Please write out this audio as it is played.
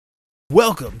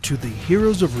Welcome to the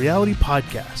Heroes of Reality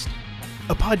podcast,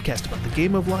 a podcast about the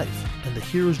game of life and the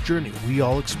hero's journey we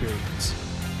all experience.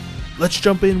 Let's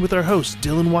jump in with our host,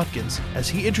 Dylan Watkins, as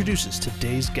he introduces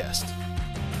today's guest.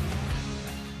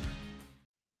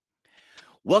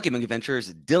 Welcome,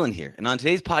 adventurers. Dylan here. And on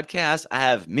today's podcast, I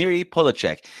have Miri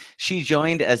Polacek. She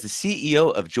joined as the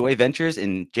CEO of Joy Ventures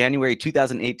in January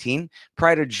 2018.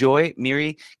 Prior to Joy,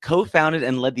 Miri co-founded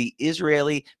and led the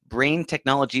Israeli Brain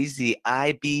Technologies, the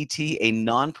IBT, a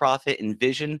nonprofit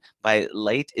envisioned by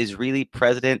late Israeli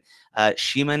President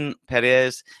Shimon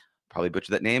Peres. Probably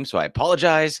butchered that name, so I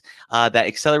apologize. That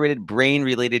accelerated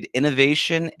brain-related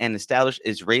innovation and established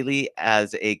Israeli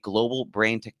as a global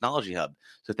brain technology hub.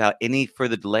 So without any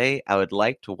further delay, I would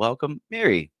like to welcome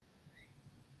Miri.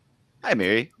 Hi,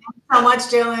 Miri. Thanks so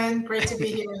much, Dylan. Great to be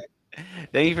here.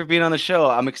 Thank you for being on the show.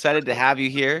 I'm excited to have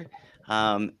you here,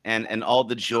 and all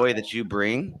the joy that you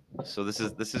bring. So this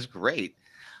is great.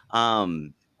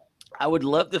 I would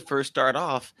love to first start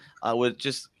off with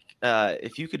just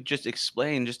if you could just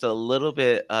explain just a little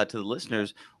bit to the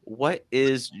listeners, what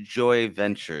is Joy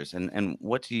Ventures and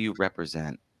what do you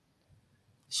represent?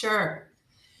 Sure.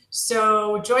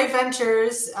 So Joy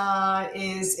Ventures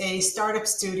is a startup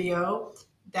studio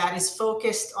that is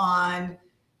focused on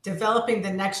developing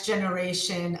the next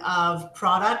generation of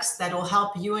products that will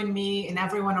help you and me and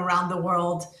everyone around the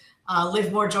world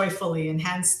live more joyfully, and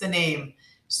hence the name.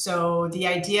 So the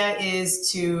idea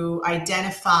is to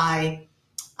identify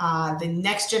the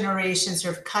next generation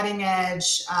sort of cutting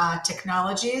edge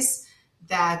technologies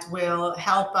that will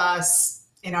help us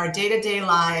in our day-to-day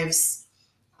lives,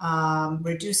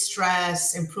 reduce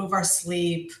stress, improve our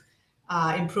sleep,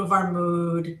 improve our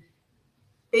mood,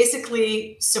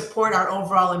 basically support our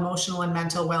overall emotional and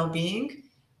mental well-being,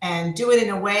 and do it in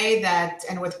a way that,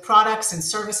 and with products and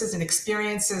services and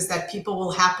experiences that people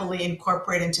will happily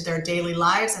incorporate into their daily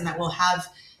lives and that will have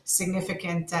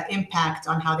significant impact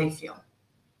on how they feel.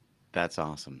 That's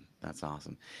awesome. That's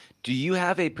awesome. Do you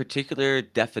have a particular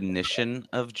definition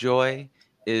of joy?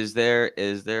 Is there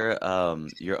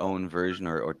your own version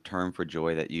or term for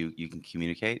joy that you can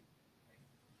communicate?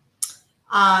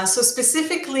 So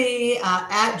specifically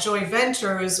at Joy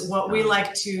Ventures, what we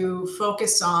like to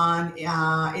focus on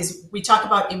is we talk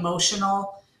about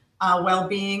emotional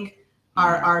well-being.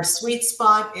 Our sweet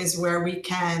spot is where we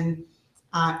can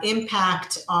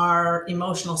impact our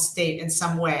emotional state in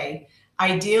some way.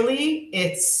 Ideally,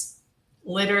 it's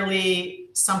literally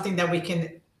something that we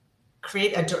can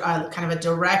create a kind of a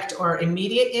direct or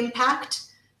immediate impact.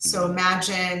 So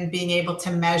imagine being able to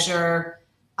measure,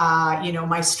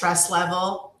 my stress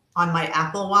level on my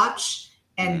Apple Watch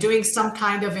and doing some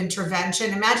kind of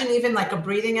intervention. Imagine even like a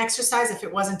breathing exercise if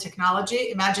it wasn't technology.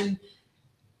 Imagine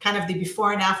kind of the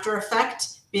before and after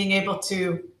effect, being able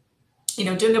to,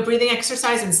 doing a breathing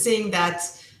exercise and seeing that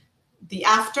the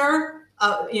after,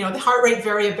 the heart rate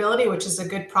variability, which is a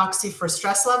good proxy for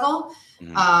stress level,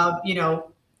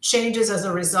 changes as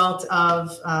a result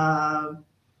of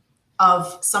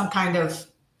some kind of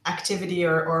activity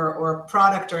or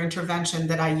product or intervention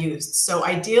that I used. So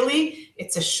ideally,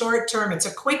 it's a short term, it's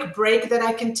a quick break that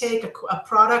I can take, a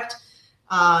product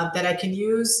that I can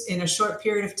use in a short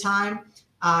period of time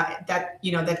that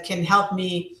can help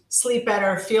me sleep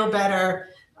better, feel better,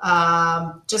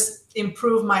 just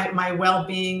improve my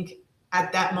well-being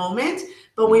at that moment.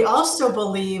 But we also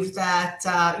believe that,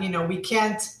 we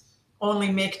can't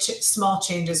only make small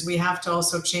changes. We have to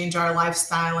also change our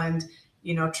lifestyle and,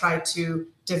 try to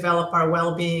develop our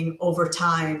well-being over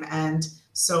time. And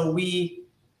so we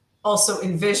also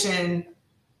envision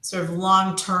sort of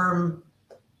long-term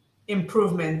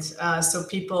improvement. So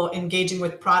people engaging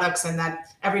with products and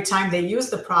that every time they use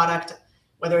the product,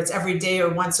 whether it's every day or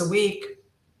once a week,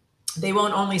 they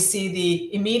won't only see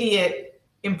the immediate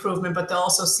improvement, but they'll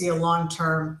also see a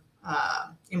long-term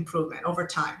improvement over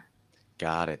time.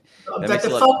 Got it. But the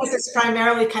focus is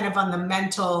primarily kind of on the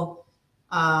mental,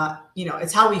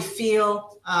 it's how we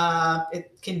feel.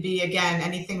 It can be, again,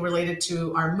 anything related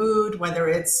to our mood, whether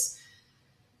it's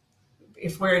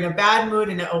if we're in a bad mood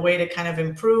and a way to kind of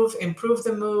improve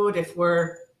the mood, if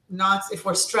we're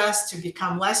stressed, to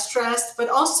become less stressed, but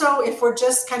also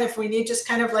if we need just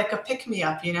kind of like a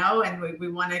pick-me-up, and we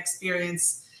want to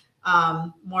experience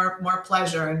more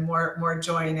pleasure and more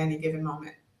joy in any given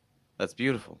moment. That's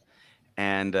beautiful.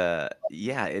 And I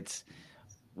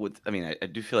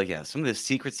do feel like, some of the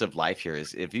secrets of life here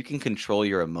is if you can control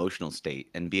your emotional state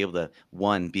and be able to,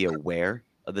 one, be aware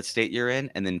of the state you're in,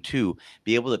 and then two,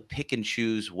 be able to pick and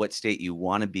choose what state you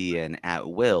want to be in at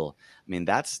will. I mean,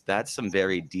 that's some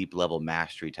very deep level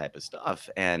mastery type of stuff.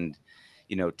 And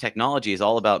technology is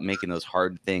all about making those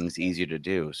hard things easier to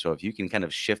do. So if you can kind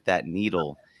of shift that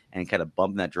needle and kind of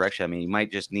bump in that direction, I mean, you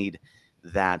might just need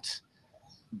that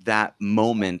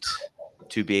moment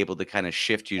to be able to kind of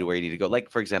shift you to where you need to go. Like,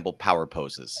 for example, power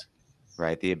poses,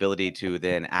 right? The ability to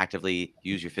then actively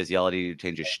use your physiology to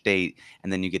change your state,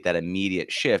 and then you get that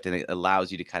immediate shift, and it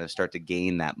allows you to kind of start to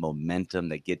gain that momentum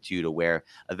that gets you to where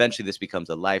eventually this becomes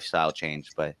a lifestyle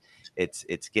change. But it's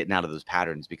getting out of those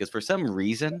patterns, because for some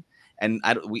reason, and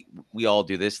we all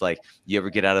do this, like, you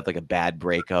ever get out of like a bad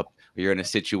breakup, or you're in a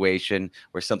situation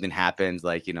where something happens,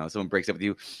 like, someone breaks up with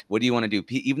you. What do you want to do?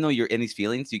 Even though you're in these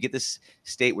feelings, you get this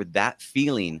state where that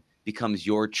feeling becomes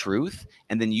your truth,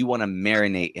 and then you want to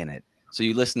marinate in it. So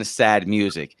you listen to sad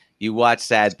music, you watch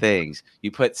sad things,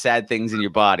 you put sad things in your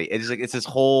body. It's like, it's this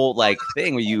whole like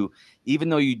thing where you, even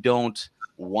though you don't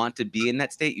want to be in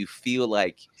that state, you feel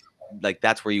like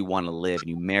that's where you want to live, and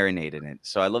you marinate in it.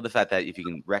 So I love the fact that if you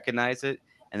can recognize it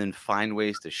and then find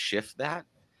ways to shift that,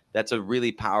 that's a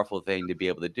really powerful thing to be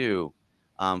able to do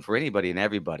for anybody and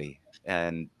everybody.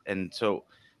 And so,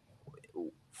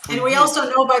 and we also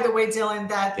know, by the way, Dylan,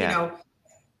 that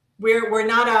we're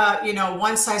not a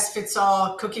one size fits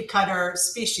all cookie cutter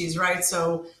species, right?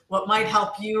 So what might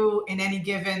help you in any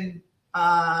given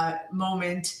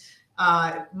moment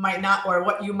might not, or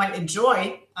what you might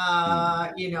enjoy,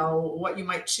 what you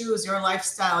might choose, your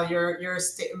lifestyle, your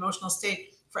emotional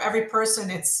state. For every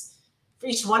person, for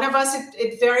each one of us,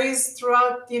 it varies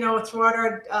throughout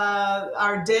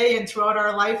our day and throughout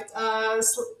our life,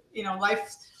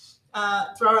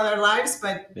 throughout our lives.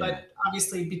 But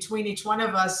obviously, between each one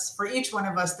of us, for each one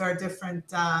of us, there are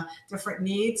different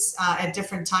needs at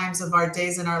different times of our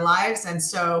days and our lives, and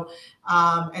so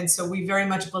we very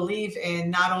much believe in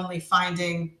not only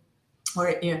finding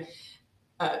or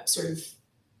sort of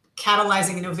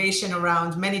catalyzing innovation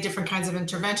around many different kinds of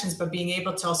interventions, but being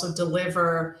able to also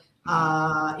deliver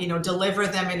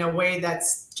them in a way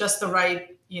that's just the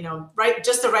right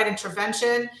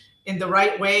intervention in the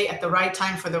right way at the right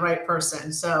time for the right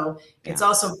person. So it's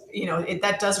also,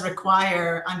 that does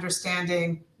require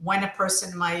understanding when a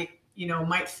person might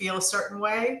feel a certain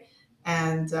way,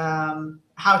 and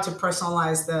how to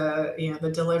personalize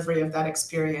the delivery of that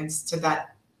experience to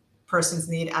that person's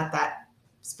need at that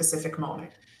specific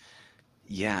moment.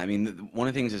 Yeah, I mean, one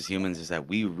of the things as humans is that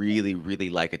we really, really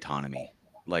like autonomy.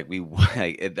 Like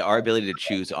our ability to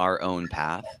choose our own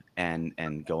path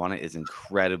and go on it is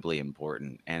incredibly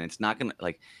important. And it's not gonna,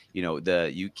 like,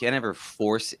 you can't ever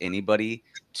force anybody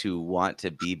to want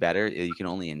to be better. You can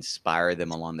only inspire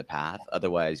them along the path.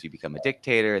 Otherwise, you become a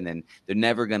dictator, and then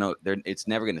it's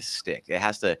never gonna stick. It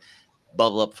has to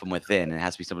bubble up from within, and it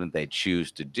has to be something that they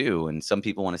choose to do. And some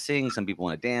people want to sing, some people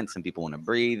want to dance, some people want to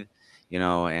breathe,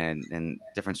 and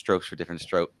different strokes for different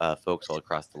folks all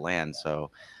across the land. So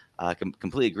I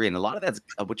completely agree. And a lot of that's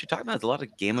what you're talking about is a lot of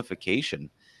gamification.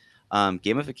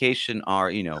 Gamification are,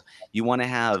 you want to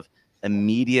have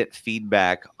immediate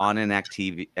feedback on an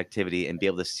activity and be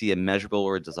able to see a measurable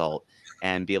result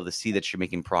and be able to see that you're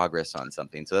making progress on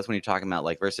something. So that's when you're talking about,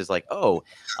 like, versus like,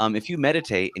 if you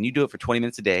meditate and you do it for 20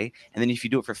 minutes a day, and then if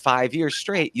you do it for 5 years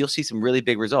straight, you'll see some really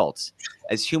big results.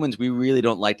 As humans, we really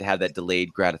don't like to have that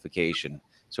delayed gratification.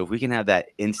 So if we can have that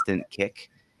instant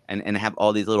kick and have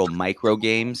all these little micro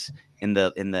games in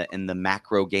the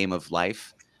macro game of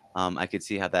life, I could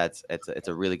see how it's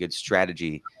a really good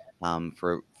strategy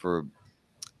for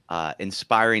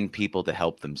inspiring people to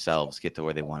help themselves get to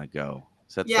where they want to go.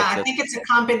 So I think it's a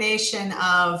combination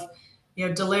of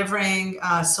delivering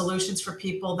solutions for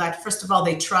people that, first of all,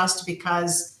 they trust,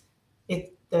 because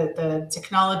the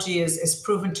technology is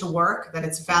proven to work, that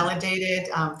it's validated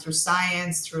through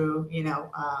science, through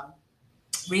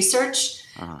research.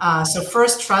 So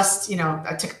first, trust,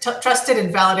 trusted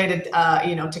and validated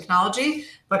technology,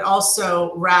 but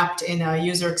also wrapped in a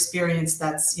user experience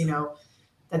that's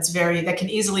that can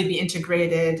easily be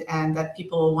integrated, and that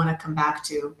people will want to come back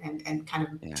to and kind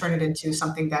of turn it into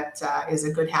something that is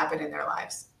a good habit in their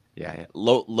lives. Yeah.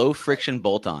 Low friction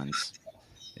bolt-ons.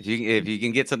 If you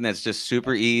can get something that's just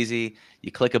super easy,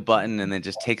 you click a button and then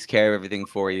just takes care of everything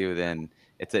for you, then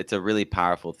it's a really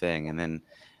powerful thing. And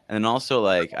then also,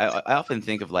 like, I often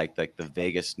think of like the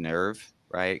vagus nerve,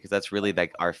 right? Because that's really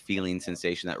like our feeling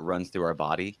sensation that runs through our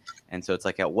body. And so it's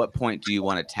like, at what point do you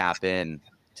want to tap in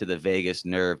to the vagus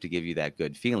nerve to give you that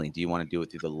good feeling? Do you want to do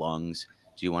it through the lungs?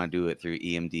 Do you want to do it through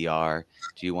EMDR?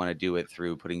 Do you want to do it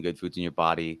through putting good foods in your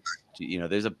body?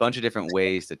 There's a bunch of different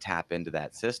ways to tap into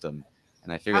that system.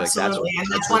 And I figure absolutely, and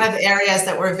that's one of the areas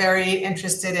that we're very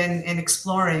interested in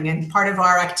exploring. And part of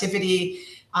our activity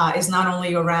is not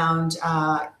only around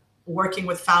working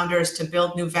with founders to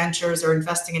build new ventures or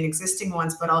investing in existing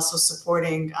ones, but also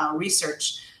supporting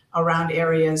research around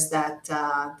areas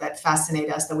that fascinate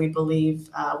us, that we believe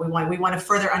we want to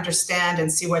further understand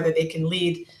and see whether they can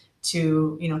lead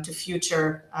to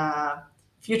future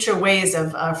ways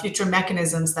of future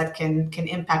mechanisms that can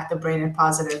impact the brain in a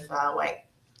positive way.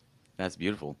 That's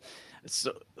beautiful.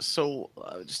 So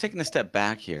just taking a step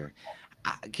back here,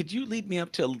 could you lead me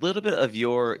up to a little bit of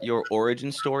your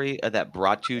origin story that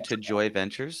brought you to Joy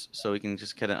Ventures, so we can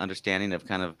just get an understanding of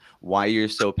kind of why you're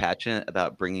so passionate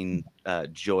about bringing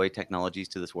Joy technologies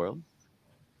to this world?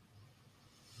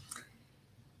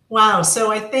 Wow.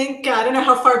 So I think I don't know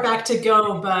how far back to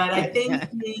go, but I think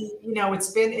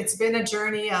it's been a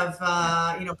journey of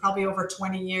probably over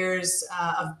 20 years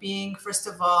of being, first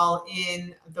of all,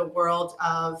 in the world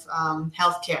of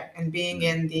healthcare and being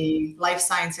in the life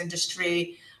science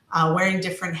industry, wearing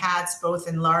different hats, both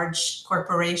in large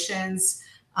corporations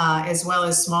as well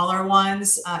as smaller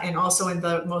ones, and also in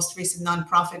the most recent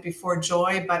nonprofit before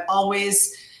Joy, but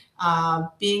always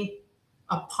being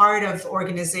a part of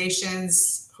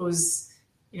organizations whose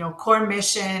core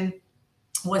mission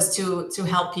was to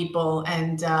help people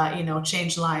and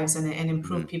change lives and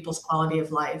improve people's quality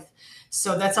of life.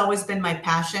 So that's always been my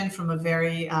passion from a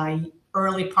very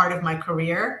early part of my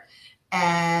career.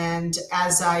 And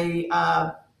as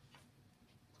I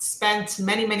spent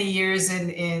many years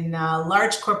in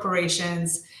large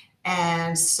corporations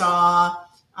and saw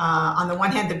on the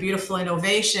one hand the beautiful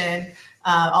innovation,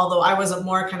 although I was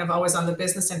more kind of always on the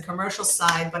business and commercial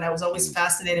side, but I was always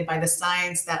fascinated by the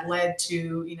science that led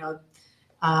to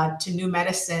new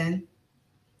medicine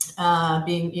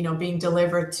being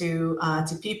delivered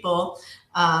to people.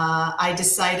 I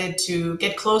decided to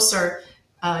get closer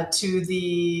to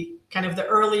the kind of the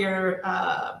earlier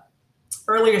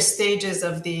stages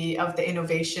of the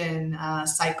innovation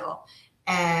cycle.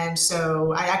 And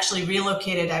so I actually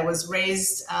relocated. I was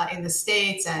raised in the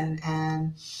States and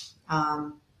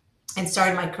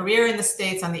started my career in the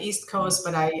States on the East Coast.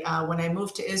 But when I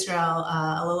moved to Israel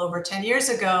a little over 10 years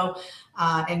ago,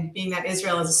 and being that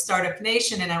Israel is a startup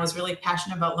nation, and I was really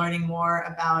passionate about learning more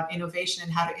about innovation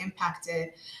and how to impact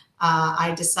it,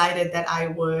 I decided that I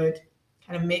would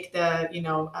kind of make the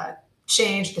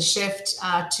change, the shift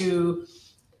to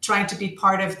trying to be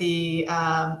part of the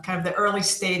kind of the early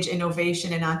stage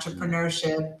innovation and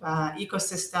entrepreneurship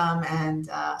ecosystem. And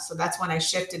so that's when I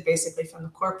shifted basically from the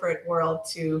corporate world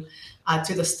to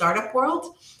the startup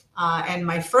world. And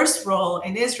my first role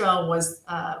in Israel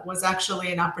was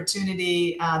actually an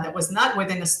opportunity that was not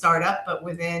within a startup, but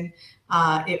within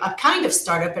a kind of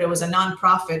startup, but it was a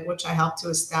nonprofit, which I helped to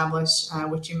establish,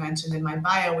 which you mentioned in my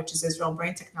bio, which is Israel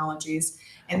Brain Technologies.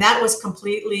 And that was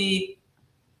completely,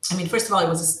 first of all, it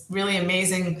was a really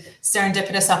amazing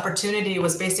serendipitous opportunity. It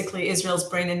was basically Israel's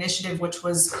Brain Initiative, which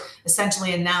was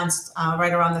essentially announced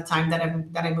right around the time that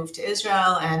I moved to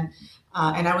Israel. And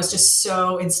I was just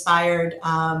so inspired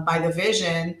by the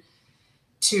vision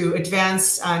to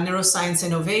advance neuroscience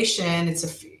innovation.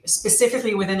 It's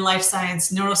specifically within life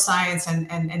science, neuroscience,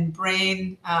 and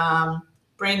brain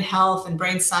health and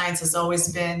brain science has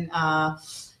always been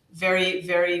very,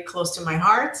 very close to my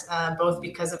heart, both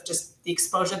because of just the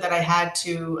exposure that I had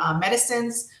to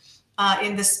medicines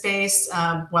in the space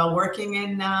while working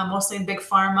in mostly in big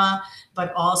pharma,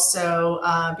 but also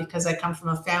because I come from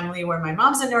a family where my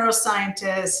mom's a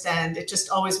neuroscientist, and it just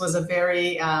always was a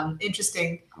very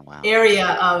interesting area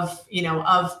of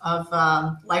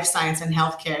life science and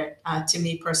healthcare to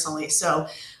me personally. So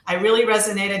I really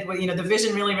resonated with, the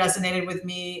vision really resonated with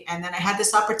me. And then I had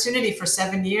this opportunity for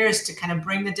 7 years to kind of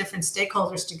bring the different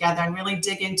stakeholders together and really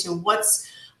dig into what's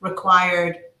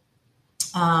required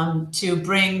to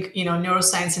bring,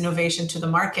 neuroscience innovation to the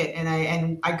market.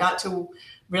 And I got to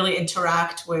really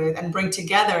interact with and bring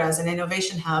together as an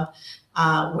innovation hub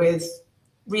with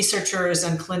researchers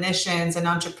and clinicians and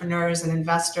entrepreneurs and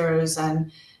investors,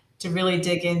 and to really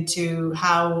dig into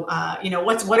how,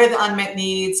 what are the unmet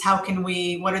needs?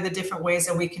 What are the different ways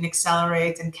that we can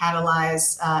accelerate and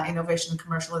catalyze innovation and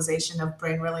commercialization of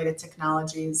brain-related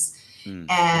technologies?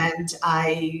 And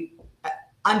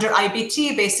under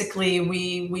IBT, basically,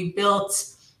 we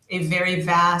built a very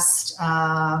vast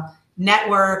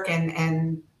network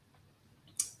and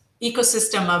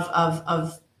ecosystem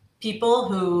of people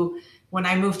who, when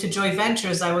I moved to Joy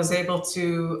Ventures, I was able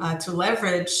to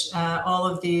leverage all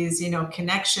of these,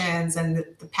 connections and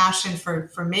the passion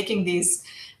for making these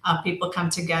people come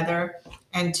together.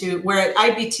 And where at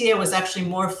IBT, I was actually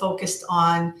more focused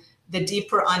on the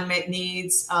deeper unmet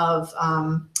needs of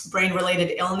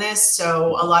brain-related illness.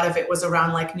 So a lot of it was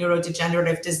around like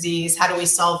neurodegenerative disease. How do we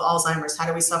solve Alzheimer's? How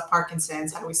do we solve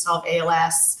Parkinson's? How do we solve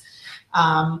ALS?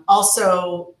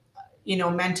 Also,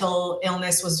 mental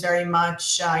illness was very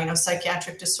much,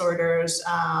 psychiatric disorders,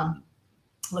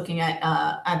 looking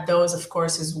at those, of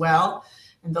course, as well.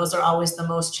 And those are always the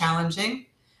most challenging,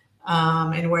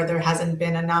 and where there hasn't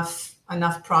been enough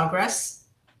progress.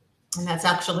 And that's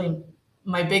actually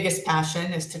my biggest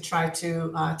passion, is to try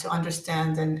to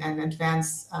understand and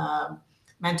advance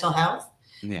mental health.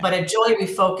 Yeah. But at Joy, we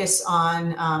focus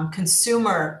on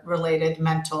consumer-related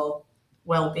mental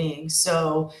well-being.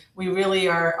 So we really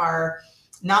are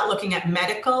not looking at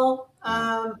medical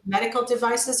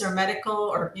devices or medical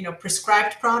or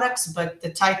prescribed products, but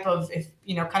the type of,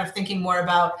 kind of thinking more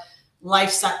about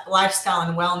lifestyle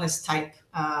and wellness type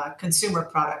consumer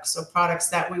products. So products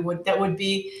that would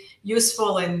be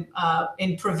useful in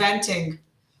preventing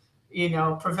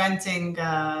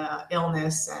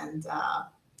illness and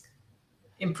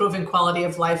improving quality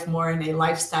of life, more in a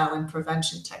lifestyle and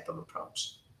prevention type of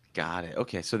approach. Got it.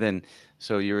 Okay,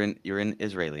 so you're in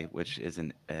Israeli, which is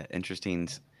an interesting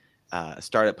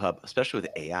startup hub, especially with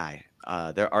AI.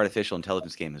 Their artificial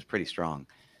intelligence game is pretty strong.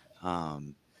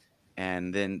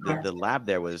 And then the lab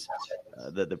there was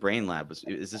the brain lab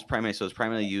it's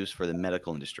primarily used for the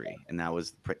medical industry, and that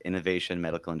was innovation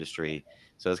medical industry.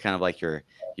 So it's kind of like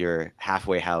your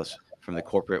halfway house from the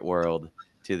corporate world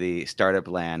to the startup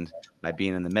land by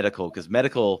being in the medical, because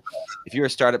medical, if you're a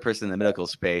startup person in the medical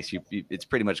space, it's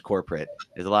pretty much corporate.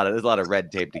 There's a lot of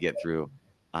red tape to get through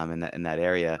in that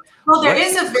area. Well, there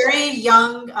is a very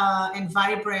young and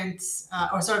vibrant,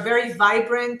 very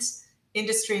vibrant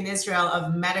industry in Israel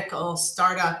of medical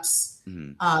startups.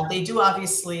 Mm-hmm. They do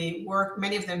obviously work,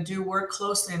 many of them do work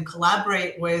closely and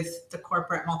collaborate with the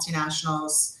corporate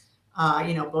multinationals,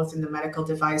 both in the medical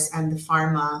device and the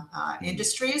pharma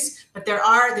industries. But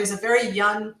there's a very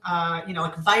young,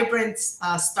 vibrant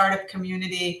startup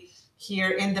community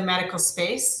here in the medical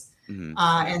space. Mm-hmm.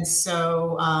 And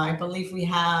so I believe we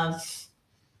have,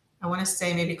 I want to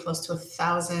say maybe close to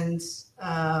 1,000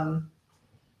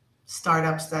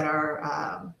 startups that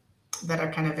are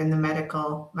kind of in the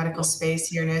medical space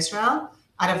here in Israel,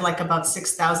 out of like about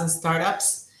 6,000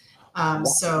 startups.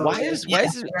 So why is a very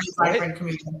vibrant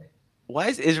community. Why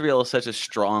is Israel such a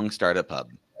strong startup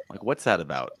hub? Like, what's that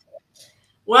about?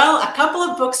 Well, a couple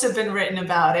of books have been written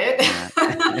about it,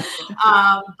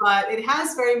 but it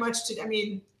has very much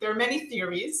there are many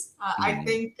theories. I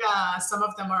think some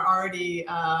of them are already,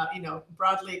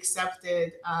 broadly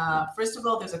accepted. First of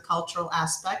all, there's a cultural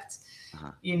aspect,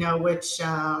 which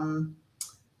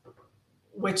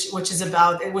is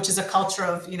a culture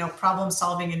of, problem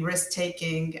solving and risk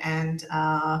taking. And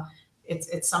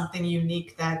it's something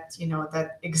unique that,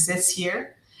 that exists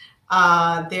here.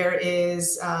 There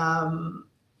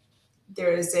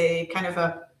is a kind of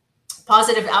a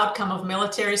positive outcome of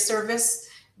military service,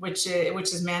 which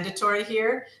is mandatory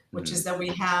here, which is that we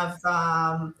have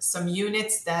some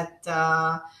units that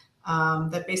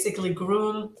basically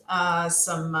groom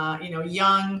some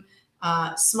young,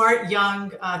 smart,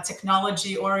 young,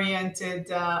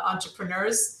 technology-oriented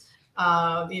entrepreneurs.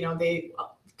 They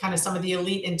kind of some of the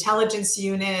elite intelligence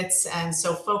units, and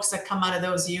so folks that come out of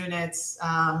those units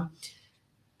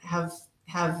have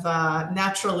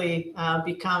naturally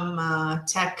become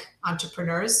tech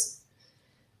entrepreneurs.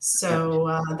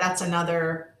 So that's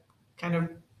another kind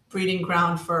of breeding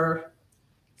ground for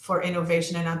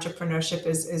innovation and entrepreneurship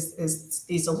is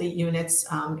these elite units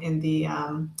in the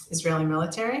Israeli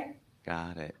military.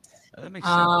 Got it. That makes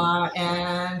sense.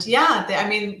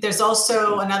 And there's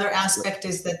also another aspect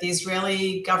is that the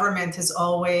Israeli government has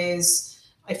always,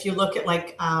 if you look at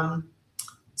like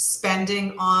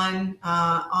spending on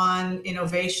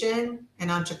innovation and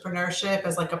entrepreneurship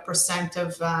as like a percent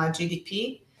of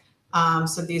GDP.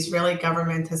 So the Israeli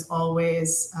government has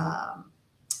always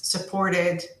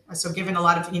supported, given a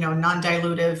lot of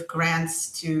non-dilutive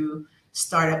grants to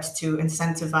startups to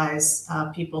incentivize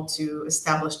people to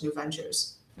establish new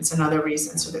ventures. It's another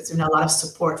reason. So there's a lot of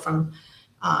support from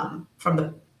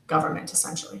the government,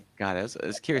 essentially. Got it. I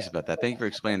was curious about that. Thank you for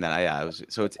explaining that.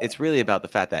 So it's really about the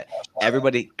fact that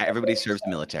everybody serves the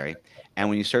military, and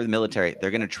when you serve the military,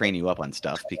 they're going to train you up on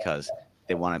stuff because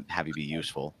they want to have you be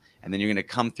useful, and then you're going to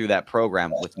come through that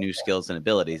program with new skills and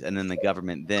abilities, and then the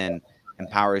government then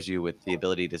empowers you with the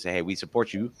ability to say, hey, we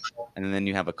support you, and then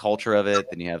you have a culture of it,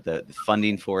 then you have the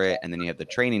funding for it, and then you have the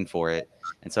training for it,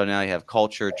 and so now you have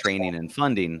culture, training, and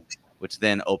funding, which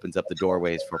then opens up the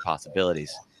doorways for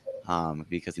possibilities.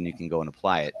 Because then you can go and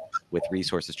apply it with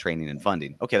resources, training, and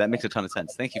funding. Okay, that makes a ton of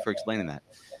sense. Thank you for explaining that.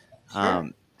 Sure.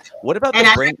 What about I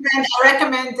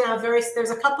recommend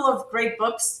there's a couple of great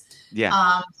books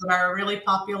that are really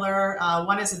popular.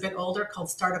 One is a bit older called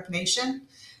Startup Nation.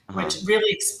 which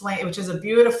really which is a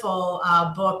beautiful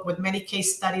book with many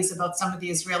case studies about some of the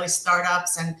Israeli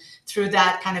startups, and through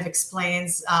that kind of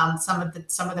explains some of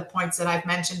the points that I've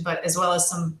mentioned, but as well as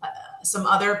some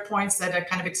other points that are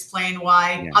kind of explain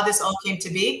how this all came to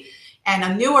be. And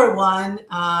a newer one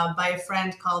by a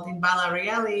friend called Inbal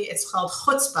Arieli, it's called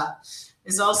Chutzpah,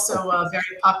 is also a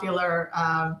very popular,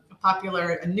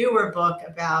 a newer book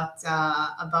about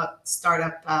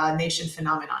startup nation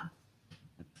phenomenon.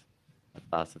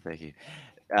 Awesome, thank you.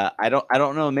 I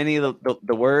don't know many of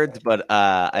the words, but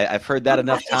I've heard that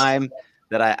enough time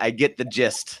that I get the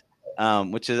gist,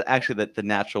 which is actually the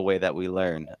natural way that we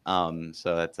learn.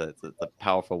 So it's a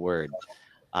powerful word,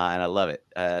 and I love it.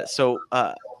 So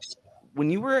when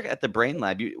you were at the Brain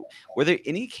Lab, were there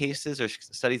any cases or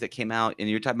studies that came out, and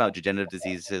you're talking about degenerative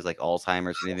diseases like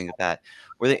Alzheimer's or anything like that?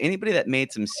 Were there anybody that made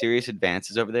some serious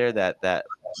advances over there that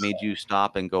made you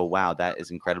stop and go, wow, that is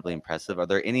incredibly impressive? Are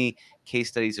there any case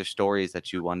studies or stories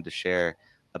that you wanted to share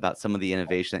about some of the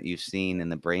innovation that you've seen in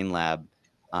the Brain Lab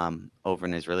over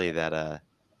in Israeli that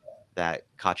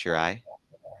caught your eye?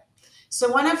 So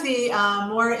one of the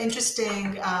more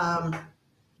interesting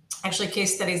actually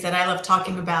case studies that I love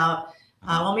talking about,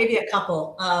 well, maybe a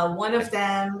couple. One of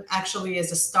them actually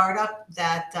is a startup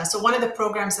that, so one of the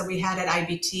programs that we had at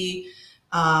IBT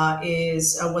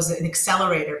was an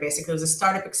accelerator, basically. It was a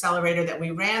startup accelerator that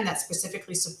we ran that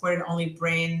specifically supported only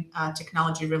brain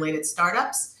technology related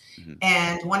startups. Mm-hmm.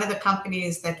 And one of the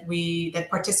companies that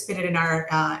participated in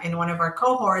one of our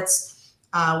cohorts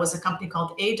was a company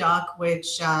called ADOC,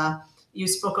 which you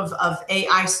spoke of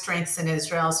AI strengths in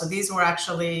Israel. So these were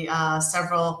actually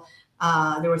several.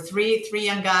 There were three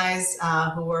young guys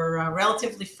who were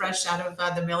relatively fresh out of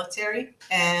the military,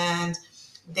 and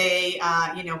they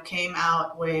came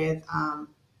out with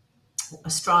a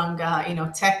strong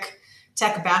tech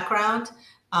background,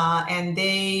 and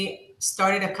they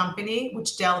started a company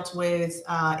which dealt with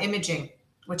imaging,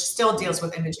 which still deals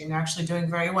with imaging. They're actually doing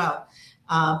very well.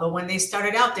 But when they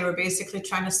started out, they were basically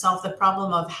trying to solve the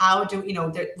problem of how the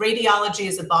radiology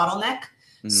is a bottleneck.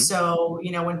 Mm-hmm. So,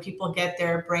 when people get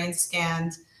their brain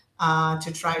scanned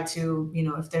to try to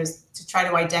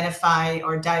identify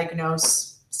or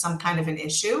diagnose some kind of an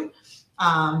issue,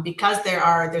 because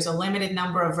there's a limited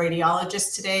number of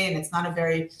radiologists today, and it's not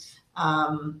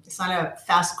a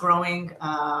fast growing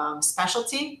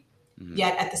specialty. Mm-hmm.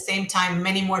 Yet at the same time,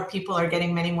 many more people are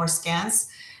getting many more scans.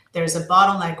 There's a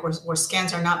bottleneck where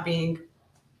scans are not being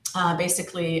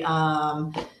basically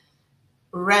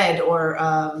read or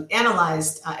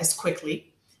analyzed as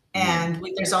quickly. And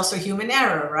there's also human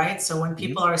error, right? So when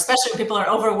people are, especially when people are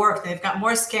overworked, they've got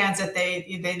more scans that they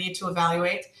need to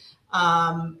evaluate,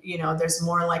 there's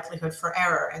more likelihood for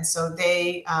error. And so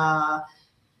they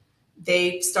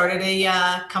started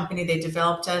a company, they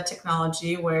developed a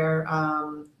technology where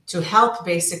to help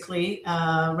basically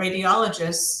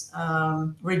radiologists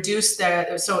reduce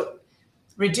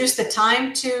the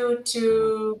time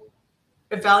to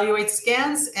evaluate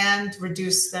scans and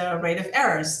reduce the rate of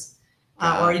errors,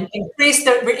 or increase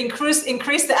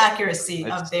the accuracy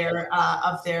of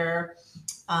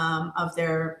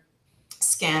their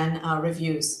scan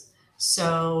reviews.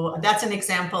 So that's an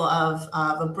example of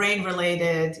a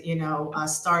brain-related,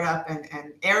 startup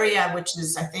and area, which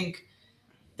is, I think,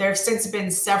 there have since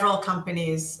been several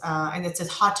companies, and it's a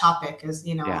hot topic, as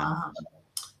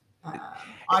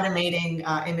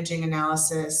automating imaging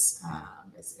analysis.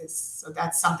 So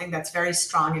that's something that's very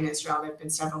strong in Israel. There have been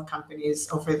several companies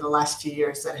over the last few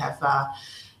years that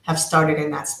have started in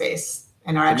that space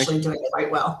and are actually doing quite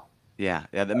well. Yeah,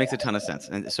 that makes a ton of sense.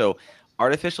 And so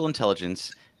artificial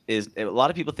intelligence is, a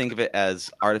lot of people think of it as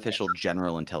artificial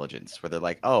general intelligence, where they're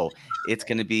like, oh, it's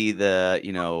going to be the,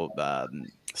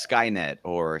 Skynet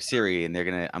or Siri, and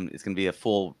it's going to be a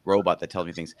full robot that tells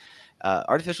me things.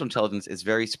 Artificial intelligence is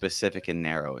very specific and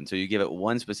narrow. And so you give it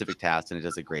one specific task and it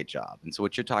does a great job. And so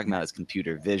what you're talking about is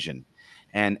computer vision.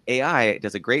 And AI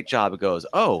does a great job. It goes,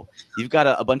 oh, you've got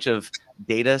a bunch of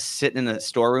data sitting in a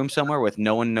storeroom somewhere with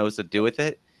no one knows what to do with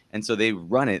it. And so they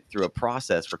run it through a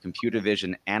process where computer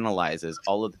vision analyzes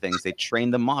all of the things. They train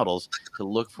the models to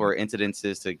look for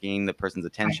incidences to gain the person's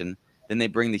attention. Then they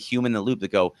bring the human in the loop to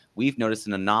go, we've noticed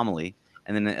an anomaly.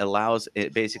 And then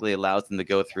it basically allows them to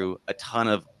go through a ton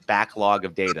of backlog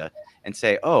of data and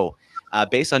say,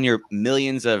 based on your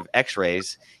millions of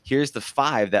x-rays, here's the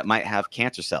 5 that might have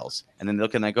cancer cells. And then they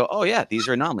look and they go, oh yeah, these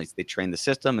are anomalies. They train the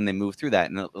system and they move through that.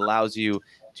 And it allows you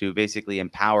to basically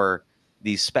empower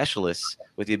these specialists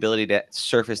with the ability to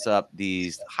surface up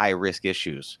these high risk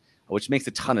issues, which makes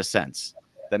a ton of sense.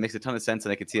 That makes a ton of sense.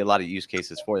 And I could see a lot of use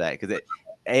cases for that, because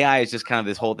AI is just kind of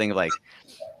this whole thing of like,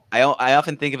 I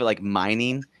often think of it like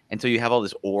mining, And so you have all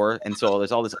this ore, and so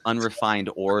there's all this unrefined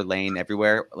ore laying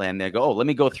everywhere. And they go, oh, let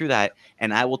me go through that,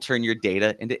 and I will turn your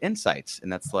data into insights.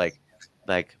 And that's like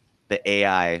the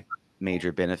AI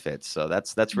major benefits. So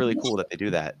that's really cool that they do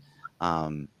that.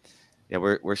 Yeah,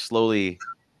 we're slowly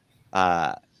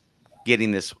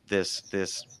getting this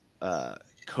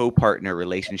co-partner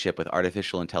relationship with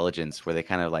artificial intelligence, where they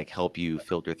kind of like help you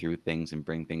filter through things and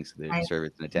bring things to their Right.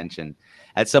 service and attention.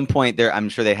 At some point, I'm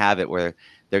sure they have it where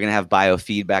they're going to have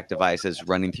biofeedback devices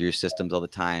running through your systems all the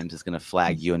time. It's going to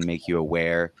flag you and make you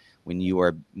aware when you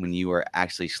are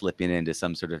actually slipping into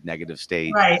some sort of negative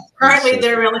state. Right. Currently,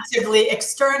 they're relatively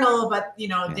external, but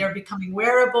Yeah. they're becoming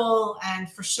wearable. And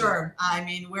for sure, I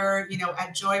mean, we're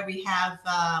at Joy, we have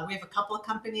a couple of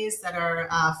companies that are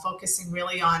focusing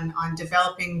really on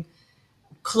developing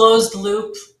closed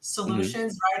loop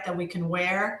solutions, right? That we can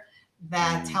wear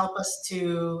that help us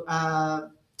to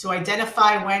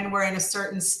identify when we're in a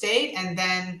certain state, and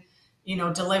then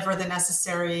deliver the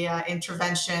necessary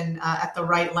intervention at the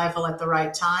right level at the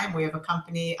right time. We have a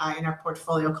company in our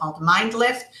portfolio called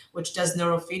MindLift, which does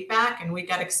neurofeedback, and we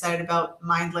got excited about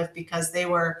MindLift because they had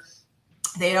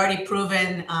already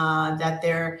proven that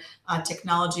their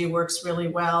technology works really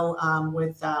well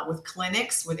with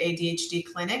clinics, with ADHD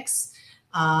clinics,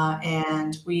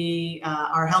 and we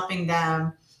are helping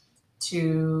them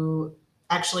to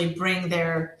actually bring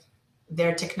their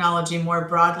technology more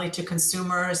broadly to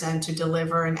consumers and to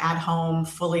deliver an at-home,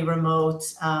 fully remote,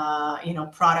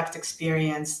 product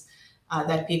experience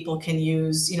that people can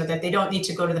use, that they don't need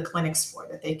to go to the clinics for,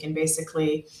 that they can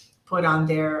basically put on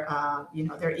their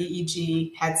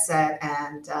EEG headset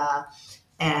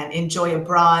and enjoy a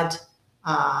broad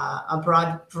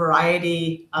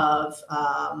variety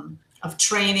of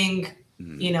training,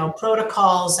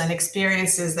 protocols and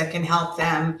experiences that can help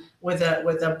them with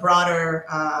a broader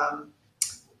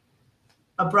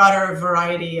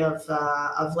variety of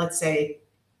let's say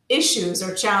issues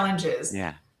or challenges.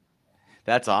 Yeah,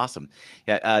 that's awesome.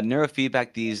 Yeah,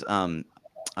 neurofeedback. These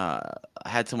I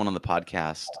had someone on the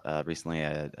podcast recently,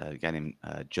 a guy named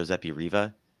Giuseppe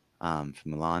Riva from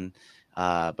Milan,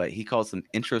 but he calls them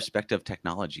introspective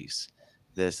technologies.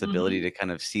 This ability to kind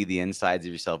of see the insides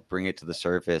of yourself, bring it to the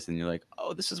surface, and you're like,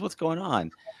 oh, this is what's going on.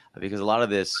 Because a lot of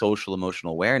this social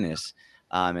emotional awareness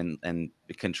and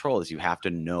control is you have to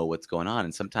know what's going on.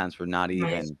 And sometimes we're not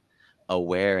even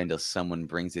aware until someone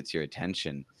brings it to your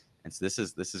attention. And so this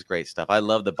is great stuff. I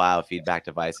love the biofeedback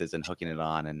devices and hooking it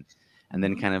on and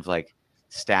then kind of like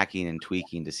stacking and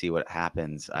tweaking to see what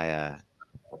happens.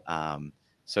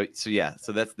 So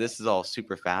this is all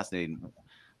super fascinating.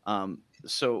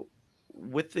 So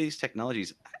with these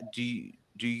technologies, do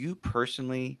you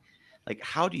personally, like,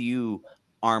 how do you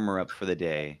armor up for the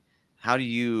day? How do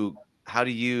you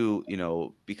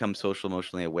become social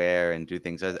emotionally aware and do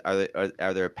things?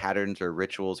 Are there patterns or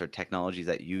rituals or technologies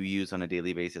that you use on a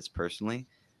daily basis personally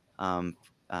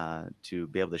to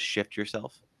be able to shift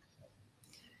yourself?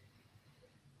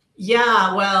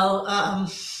 Yeah, well,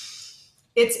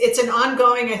 it's an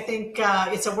ongoing, I think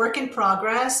it's a work in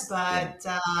progress, but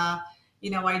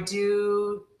I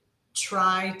do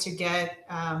try to get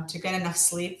enough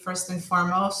sleep first and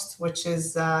foremost, which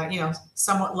is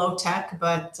somewhat low tech,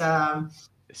 but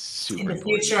in the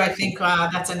future, I think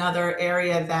that's another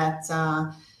area that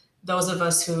those of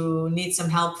us who need some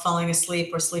help falling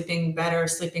asleep or sleeping better,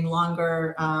 sleeping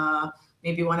longer,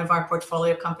 maybe one of our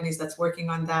portfolio companies that's working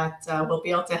on that will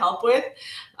be able to help with.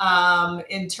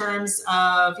 In terms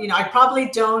of, I probably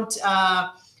don't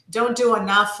do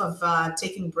enough of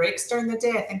taking breaks during the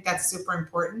day. I think that's super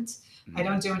important. I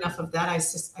don't do enough of that. I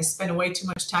spend way too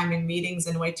much time in meetings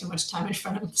and way too much time in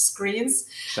front of screens.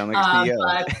 Sound like a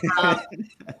CEO.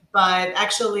 But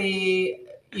actually,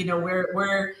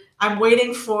 I'm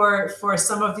waiting for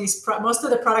some of these. Most of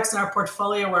the products in our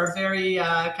portfolio are very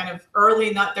kind of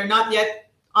early. They're not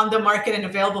yet on the market and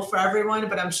available for everyone.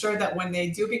 But I'm sure that when they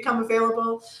do become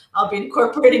available, I'll be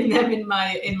incorporating them in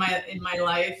my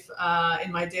life,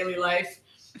 in my daily life.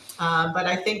 But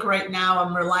I think right now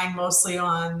I'm relying mostly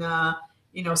on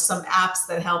some apps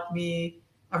that help me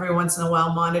every once in a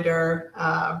while monitor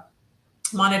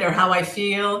how I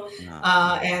feel,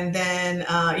 and then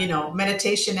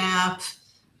meditation app.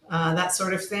 That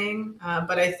sort of thing.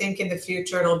 But I think in the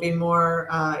future, it'll be more,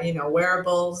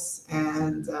 wearables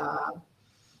and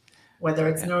whether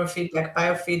it's neurofeedback,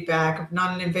 biofeedback,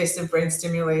 non-invasive brain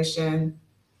stimulation.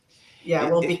 Yeah,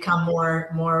 will become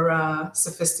more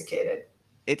sophisticated.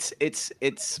 It's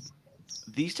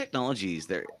these technologies,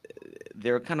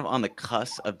 they're kind of on the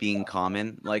cusp of being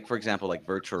common. Like, for example, like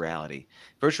virtual reality.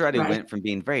 Virtual reality went from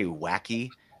being very wacky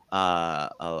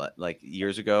like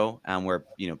years ago, where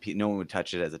no one would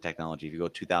touch it as a technology. If you go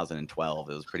 2012,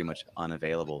 it was pretty much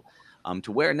unavailable.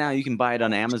 To where now you can buy it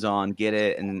on Amazon, get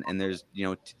it, and there's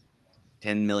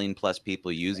 10 million plus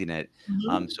people using it.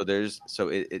 So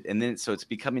it's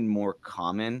becoming more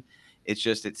common. It's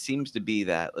just, it seems to be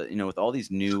that, with all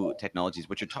these new technologies,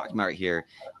 what you're talking about here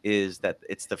is that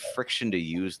it's the friction to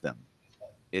use them.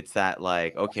 It's that,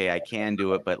 like, okay, I can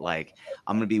do it, but like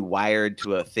I'm gonna be wired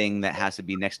to a thing that has to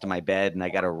be next to my bed, and I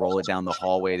got to roll it down the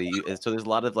hallway to use. So there's a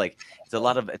lot of it's a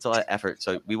lot of effort.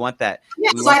 So we want that.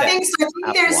 Yeah, We so want I that think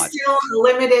there's Watch. still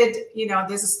limited,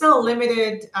 there's still a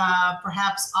limited,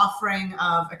 perhaps offering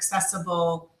of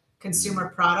accessible consumer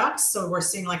products. So we're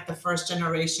seeing like the first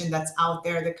generation that's out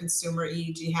there, the consumer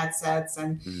EEG headsets,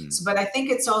 and but I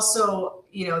think it's also,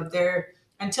 there.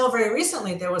 Until very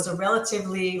recently, there was a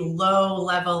relatively low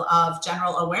level of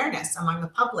general awareness among the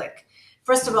public.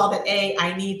 First of all, that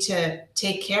I need to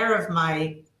take care of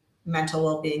my mental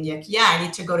well-being. Yeah, I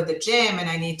need to go to the gym and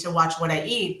I need to watch what I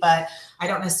eat, but I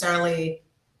don't necessarily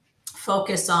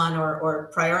focus on or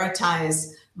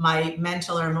prioritize my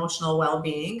mental or emotional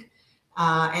well-being.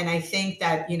 And I think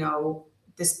that,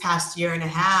 this past year and a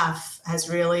half has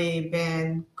really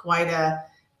been quite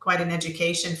an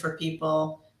education for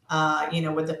people.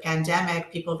 With the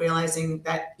pandemic, people realizing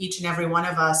that each and every one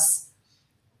of us,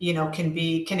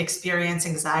 can experience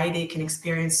anxiety, can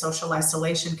experience social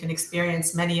isolation, can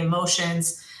experience many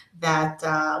emotions that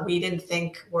we didn't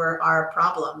think were our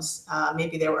problems.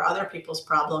 Maybe they were other people's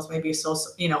problems. Maybe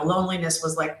loneliness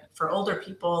was like for older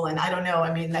people, and I don't know.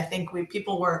 I mean, I think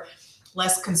people were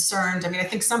less concerned. I mean, I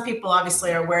think some people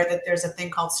obviously are aware that there's a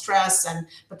thing called stress,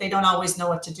 but they don't always know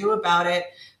what to do about it.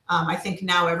 I think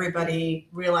now everybody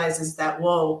realizes that,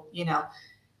 whoa,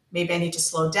 maybe I need to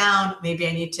slow down. Maybe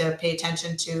I need to pay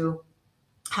attention to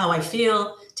how I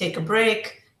feel, take a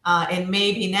break, and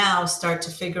maybe now start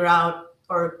to figure out,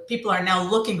 or people are now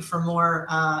looking for more,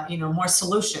 more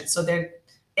solutions. So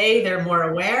they're more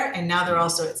aware, and now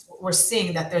we're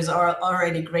seeing that there's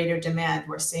already greater demand.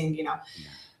 We're seeing,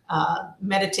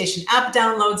 meditation app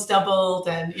downloads doubled,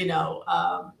 and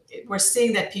we're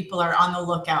seeing that people are on the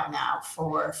lookout now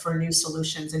for new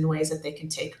solutions and ways that they can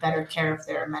take better care of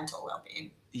their mental well-being.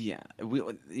 Yeah,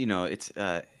 it's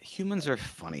humans are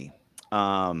funny.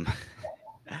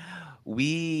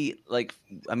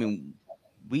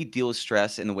 We deal with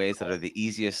stress in the ways that are the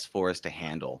easiest for us to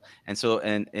handle. And so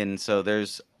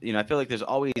there's, I feel like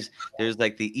there's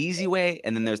like the easy way,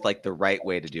 and then there's like the right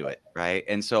way to do it, right?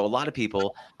 And so a lot of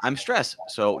people, I'm stressed,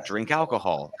 so drink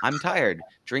alcohol. I'm tired,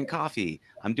 drink coffee.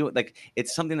 I'm doing, like,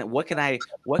 it's something that, what can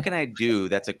I do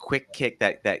that's a quick kick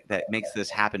that makes this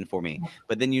happen for me?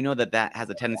 But then that has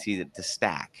a tendency to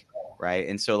stack, right?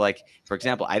 And so, like, for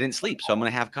example, I didn't sleep, so I'm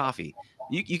going to have coffee.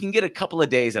 You can get a couple of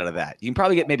days out of that. You can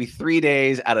probably get maybe 3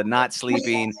 days out of not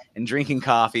sleeping and drinking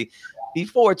coffee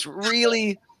before it's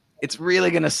really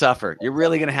going to suffer. You're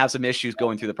really going to have some issues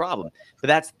going through the problem.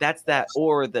 But that's that,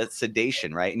 or the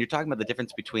sedation, right? And you're talking about the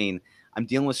difference between, I'm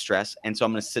dealing with stress, and so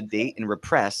I'm going to sedate and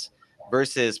repress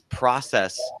versus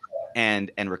process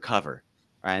and recover,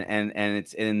 right? And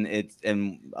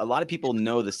a lot of people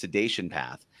know the sedation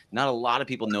path. Not a lot of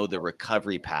people know the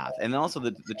recovery path. And also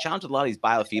the challenge with a lot of these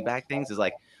biofeedback things is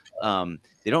like,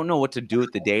 they don't know what to do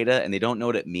with the data, and they don't know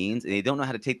what it means, and they don't know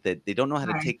how to take the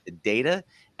data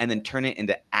and then turn it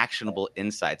into actionable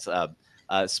insights. A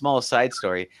small side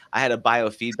story: I had a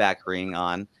biofeedback ring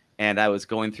on, and I was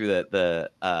going through the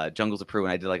jungles of Peru,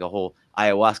 and I did like a whole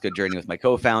ayahuasca journey with my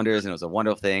co-founders, and it was a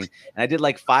wonderful thing. And I did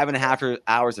like 5.5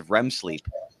 hours of REM sleep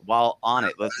while on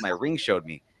it. That's what my ring showed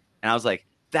me, and I was like,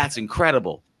 "That's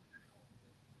incredible.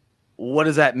 What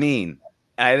does that mean?"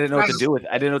 And I didn't know what to do with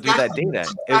that data.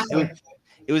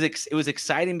 It was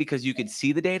exciting because you could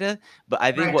see the data, but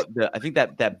I think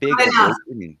that big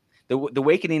awakening, the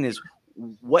awakening is,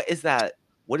 what is that?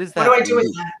 What is that? What do I do with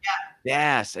that?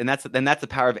 Yeah. Yes, and that's the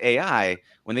power of AI.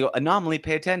 When they go anomaly,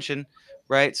 pay attention,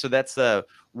 right? So that's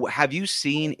have you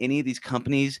seen any of these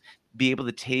companies be able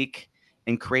to take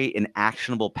and create an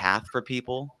actionable path for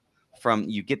people? From,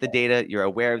 you get the data, you're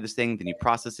aware of this thing, then you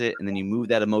process it, and then you move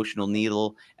that emotional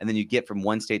needle, and then you get from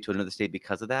one state to another state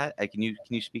because of that. Can you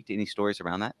speak to any stories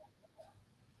around that?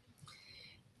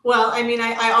 Well, I mean,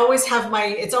 I always have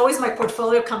it's always my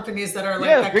portfolio companies that are like,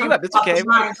 yeah, bring it up. It's okay.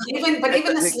 Even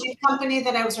the sleep company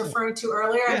that I was referring to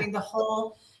earlier, yeah. I mean, the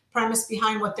whole premise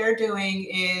behind what they're doing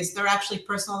is they're actually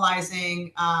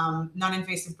personalizing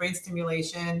non-invasive brain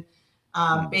stimulation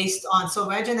based on, so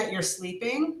imagine that you're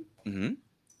sleeping. Mm-hmm.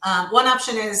 One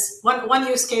option is, one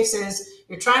use case is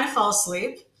you're trying to fall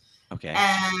asleep. Okay.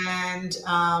 And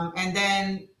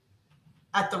then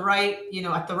at the right,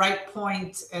 at the right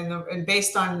point, and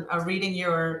based on reading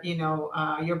your,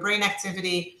 your brain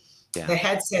activity, the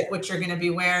headset which you're going to be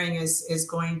wearing is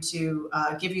going to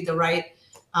give you the right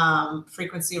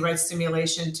frequency, right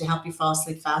stimulation to help you fall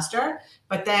asleep faster.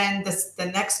 But then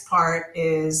the next part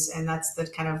is, and that's the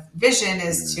kind of vision,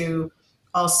 is to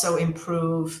also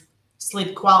improve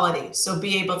sleep quality. So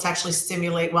be able to actually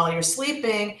stimulate while you're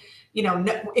sleeping.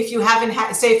 If you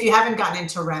haven't gotten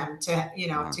into REM,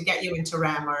 to get you into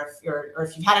REM, or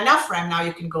if you've had enough REM, now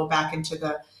you can go back into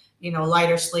the,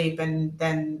 lighter sleep, and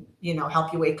then,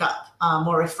 help you wake up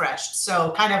more refreshed.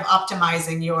 So kind of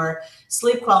optimizing your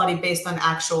sleep quality based on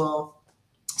actual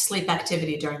sleep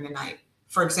activity during the night,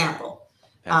 for example.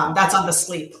 That's on the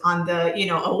sleep. On the,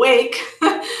 awake,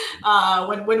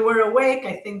 when we're awake,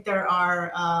 I think there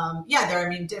are,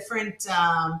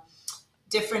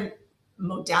 different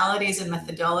modalities and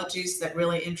methodologies that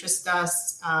really interest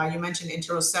us. You mentioned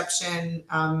interoception,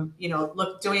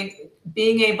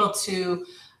 being able to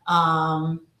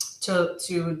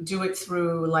do it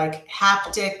through like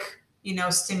haptic,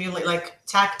 stimulate, like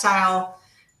tactile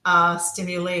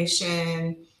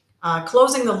stimulation,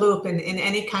 closing the loop in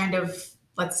any kind of,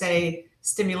 let's say,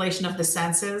 stimulation of the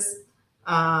senses.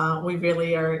 We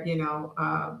really are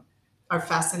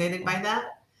fascinated by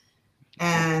that.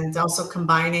 And also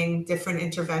combining different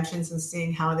interventions and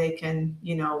seeing how they can,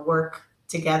 work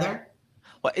together.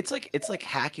 Well, it's like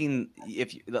hacking.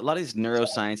 A lot of these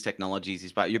neuroscience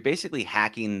technologies, you're basically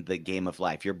hacking the game of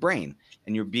life, your brain,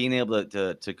 and you're being able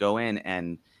to go in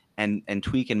and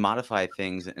tweak and modify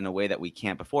things in a way that we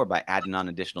can't before, by adding on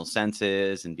additional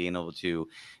senses and being able to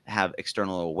have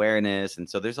external awareness. And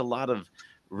so there's a lot of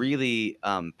really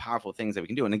powerful things that we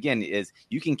can do. And again, is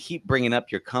you can keep bringing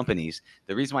up your companies.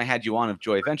 The reason why I had you on of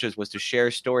Joy Ventures was to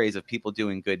share stories of people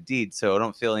doing good deeds. So I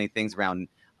don't feel any things around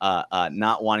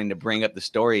not wanting to bring up the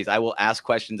stories. I will ask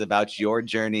questions about your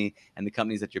journey and the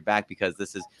companies that you're back, because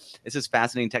this is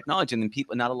fascinating technology. And then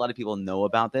not a lot of people know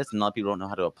about this, and a lot of people don't know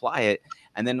how to apply it.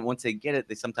 And then once they get it,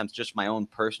 they sometimes, just my own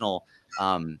personal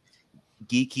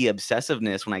geeky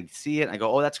obsessiveness, when I see it, I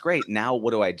go, oh, that's great. Now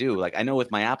what do I do? Like, I know with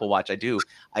my Apple Watch,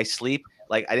 I sleep.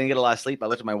 Like, I didn't get a lot of sleep. I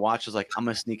looked at my watch. I was like, I'm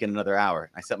going to sneak in another hour.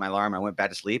 I set my alarm. I went back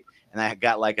to sleep, and I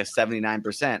got like a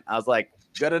 79%. I was like,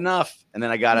 good enough. And then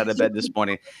I got out of bed this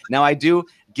morning. Now I do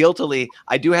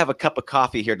have a cup of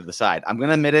coffee here to the side. I'm going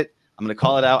to admit it. I'm going to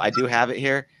call it out. I do have it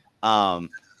here. But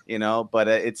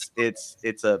it's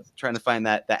trying to find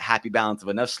that happy balance of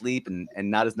enough sleep and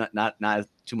not as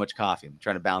too much coffee. I'm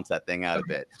trying to balance that thing out a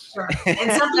bit. Sure.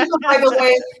 And some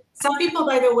people,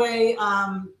 by the way,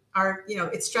 are,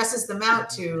 it stresses them out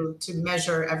to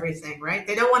measure everything, right?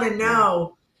 They don't want to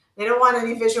know. They don't want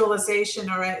any visualization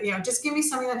or, just give me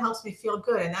something that helps me feel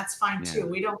good. And that's fine too.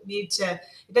 We don't need to,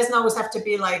 it doesn't always have to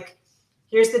be like,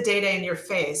 here's the data in your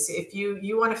face. If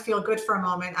you want to feel good for a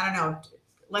moment, I don't know,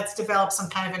 let's develop some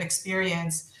kind of an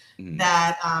experience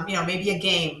that, maybe a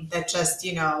game that just,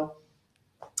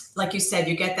 like you said,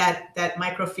 you get that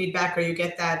micro feedback, or you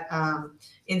get that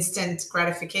instant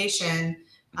gratification,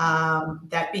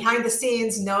 that behind the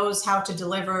scenes knows how to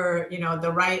deliver,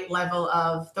 the right level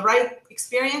of the right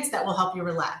experience that will help you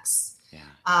relax.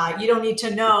 Yeah. You don't need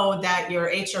to know that your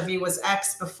HRV was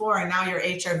X before and now your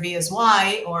HRV is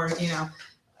Y, or,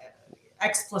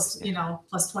 X plus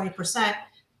 20%.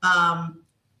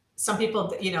 Some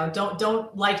people,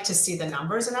 don't like to see the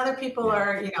numbers, and other people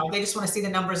are, they just want to see the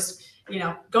numbers,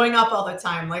 going up all the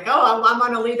time. Like, oh, I'm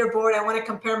on a leaderboard. I want to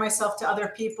compare myself to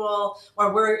other people,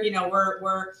 or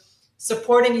we're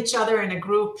supporting each other in a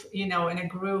group,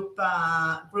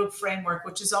 group framework,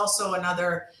 which is also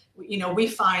another, we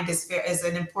find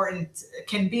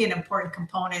can be an important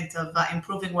component of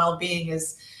improving well-being,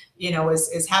 is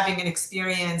having an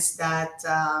experience that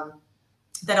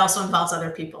also involves other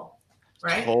people.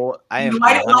 Right. Why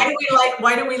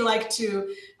do we like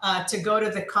to go to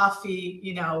the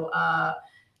coffee,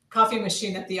 coffee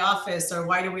machine at the office, or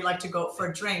why do we like to go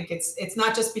for a drink? It's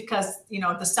not just because,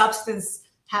 the substance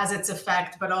has its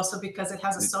effect, but also because it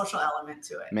has a social element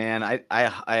to it. Man, I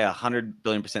 100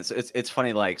 billion%. So it's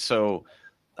funny. Like, so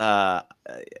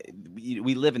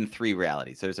we live in three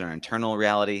realities. There's our internal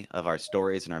reality of our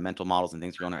stories and our mental models and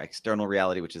things. We own our external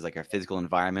reality, which is like our physical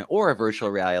environment, or a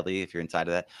virtual reality if you're inside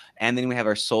of that. And then we have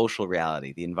our social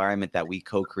reality, the environment that we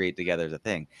co-create together as a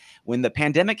thing. When the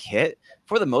pandemic hit,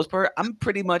 for the most part, I'm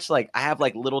pretty much like, I have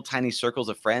like little tiny circles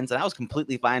of friends, and I was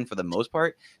completely fine for the most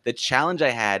part. The challenge I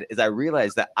had is I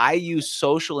realized that I use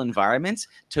social environments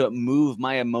to move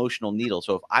my emotional needle.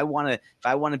 So if I want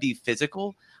to be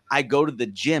physical, I go to the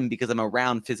gym because I'm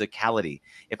around physicality.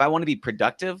 If I want to be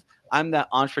productive, I'm that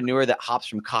entrepreneur that hops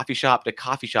from coffee shop to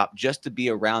coffee shop just to be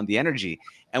around the energy.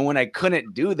 And when I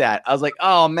couldn't do that, I was like,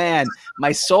 oh man,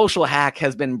 my social hack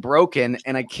has been broken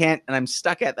and I'm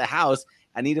stuck at the house.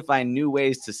 I need to find new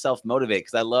ways to self-motivate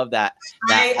because I love that.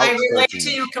 I relate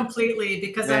to you completely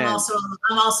because Man.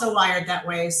 I'm also wired that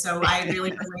way. So I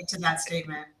really relate to that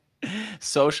statement.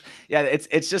 Social, yeah,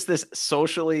 it's just this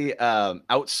socially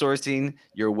outsourcing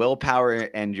your willpower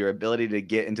and your ability to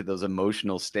get into those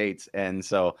emotional states. And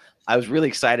so I was really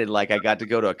excited. Like I got to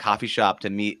go to a coffee shop to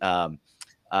meet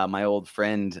my old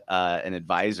friend, an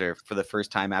advisor, for the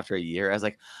first time after a year. I was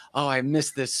like, oh, I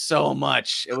miss this so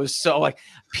much. It was so like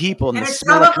people and the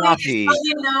smell of coffee.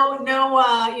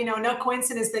 No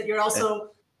coincidence that you're also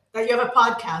that you have a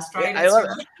podcast, right? I love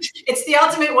it. It's the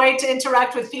ultimate way to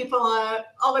interact with people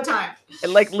all the time.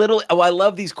 And like I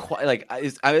love these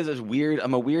I was weird.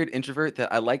 I'm a weird introvert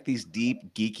that I like these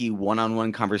deep, geeky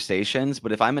one-on-one conversations.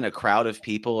 But if I'm in a crowd of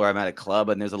people or I'm at a club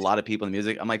and there's a lot of people in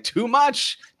music, I'm like, too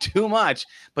much.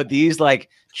 But these like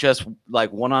just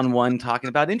like one-on-one talking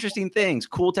about interesting things,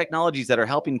 cool technologies that are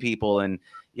helping people, and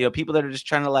people that are just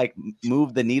trying to like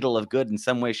move the needle of good in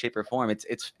some way, shape, or form.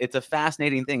 It's a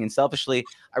fascinating thing, and selfishly,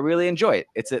 I really enjoy it.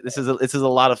 This is a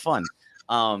lot of fun,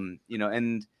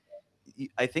 and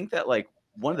I think that like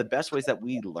one of the best ways that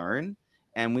we learn,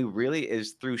 and we really,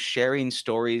 is through sharing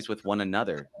stories with one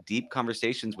another, deep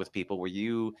conversations with people where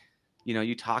you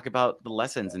talk about the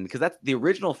lessons, and because that's the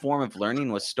original form of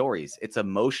learning was stories. It's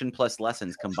emotion plus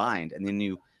lessons combined, and then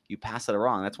you pass it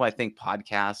along. That's why I think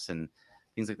podcasts and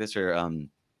things like this are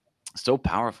so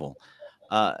powerful.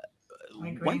 I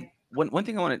agree. One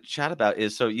thing I want to chat about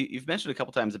is, so you've mentioned a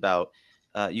couple times about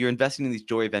you're investing in these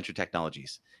Joy Venture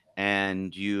technologies,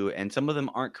 and some of them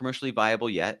aren't commercially viable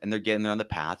yet, and they're on the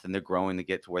path, and they're growing to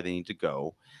get to where they need to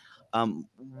go.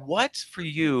 What for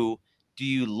you do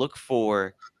you look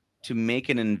for to make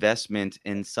an investment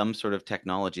in some sort of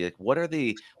technology? Like what are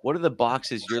the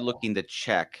boxes you're looking to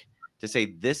check to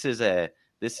say this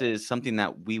is something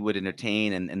that we would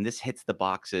entertain, and this hits the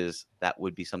boxes that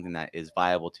would be something that is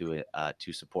viable to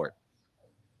support?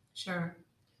 Sure.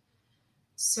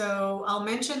 So I'll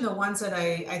mention the ones that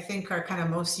I think are kind of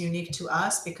most unique to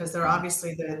us, because they're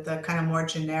obviously the kind of more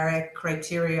generic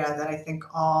criteria that I think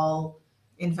all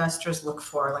investors look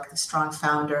for, like the strong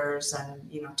founders and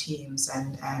teams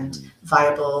and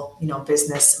viable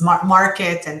business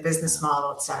market and business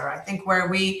model, et cetera. I think where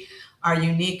we are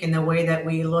unique in the way that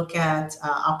we look at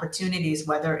opportunities,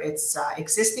 whether it's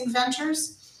existing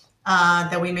ventures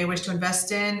that we may wish to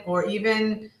invest in, or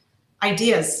even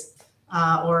ideas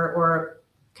or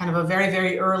kind of a very,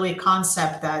 very early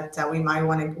concept that we might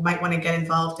want to get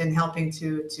involved in helping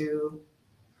to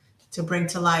bring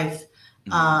to life.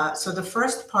 So the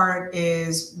first part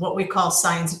is what we call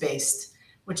science-based,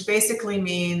 which basically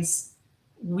means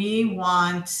we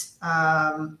want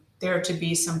there to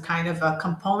be some kind of a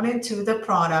component to the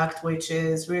product, which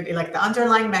is really like the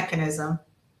underlying mechanism,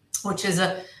 which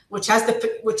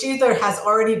either has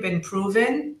already been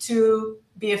proven to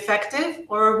be effective,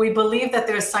 or we believe that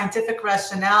there's scientific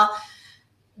rationale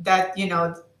that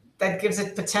that gives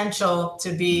it potential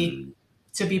to be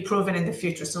proven in the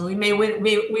future. So we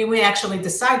may actually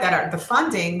decide that the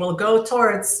funding will go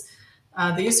towards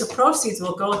the use of proceeds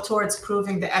will go towards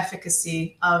proving the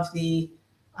efficacy of the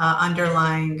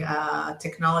underlying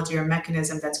technology or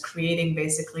mechanism that's creating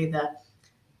basically the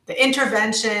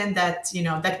intervention that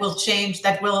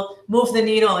that will move the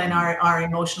needle in our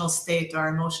emotional state, our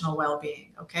emotional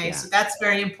well-being. Okay, yeah. So that's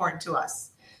very important to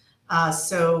us.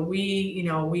 So we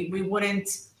wouldn't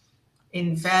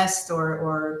invest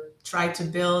or try to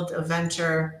build a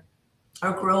venture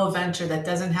or grow a venture that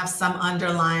doesn't have some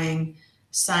underlying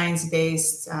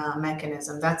science-based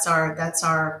mechanism. That's our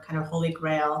kind of holy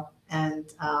grail, and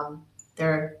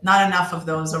there are not enough of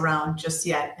those around just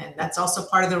yet. And that's also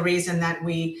part of the reason that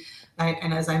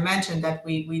and as I mentioned, that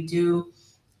we do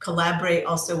collaborate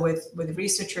also with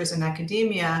researchers in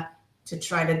academia to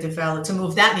try to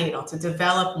move that needle, to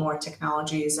develop more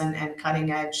technologies and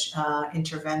cutting edge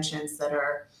interventions that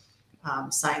are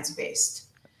science-based.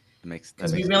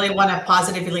 Because we really want to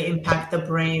positively impact the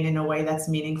brain in a way that's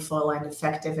meaningful and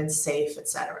effective and safe, et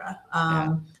cetera.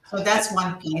 So that's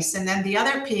one piece. And then the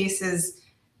other piece is,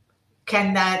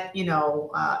 can that,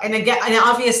 and again, and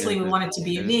obviously we want it to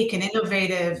be unique and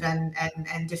innovative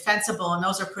and defensible, and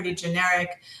those are pretty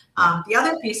generic. The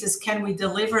other piece is, can we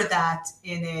deliver that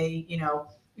in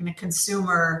a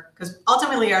consumer, because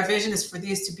ultimately our vision is for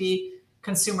these to be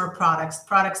consumer products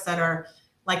that are,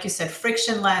 like you said,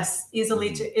 frictionless, easily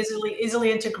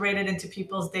integrated into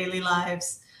people's daily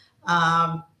lives,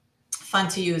 fun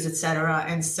to use, et cetera.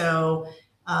 And so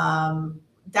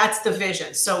that's the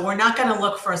vision. So we're not going to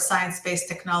look for a science-based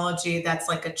technology that's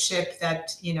like a chip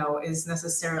that, is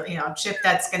necessarily, a chip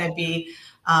that's going to be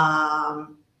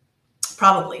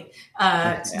probably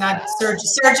not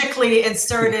surgically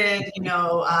inserted,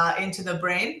 into the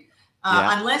brain,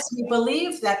 unless we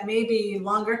believe that maybe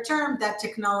longer term that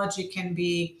technology can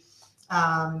be,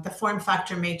 the form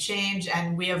factor may change,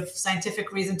 and we have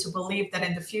scientific reason to believe that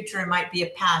in the future it might be a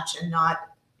patch and not,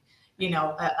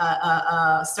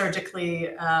 a surgically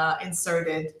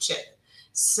inserted chip.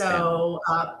 So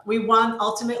we want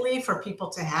ultimately for people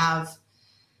to have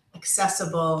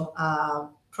accessible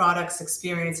products,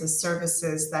 experiences,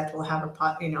 services that will have a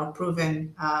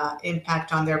proven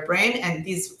impact on their brain, and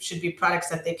these should be products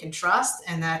that they can trust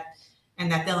and that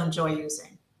they'll enjoy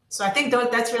using. So I think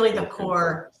that's really the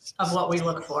core of what we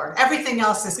look for. Everything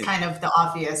else is kind of the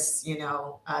obvious,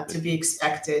 to be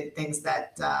expected things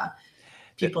that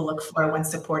people look for when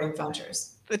supporting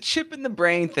ventures. The chip in the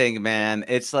brain thing, man.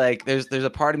 It's like there's a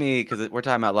part of me, because we're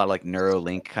talking about a lot of like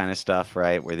Neuralink kind of stuff,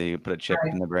 right? Where you put a chip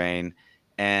in the brain,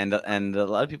 and a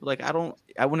lot of people are like,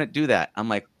 I wouldn't do that. I'm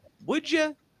like, would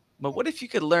you? But what if you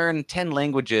could learn 10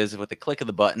 languages with a click of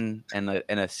the button and a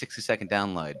 60-second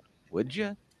download? Would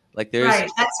you? Like there's right.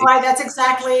 That's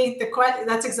exactly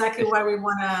why we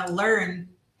want to learn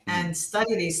and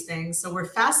study these things. So we're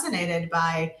fascinated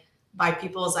by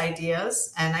people's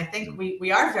ideas. And I think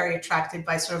we are very attracted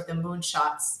by sort of the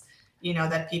moonshots,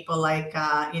 that people like,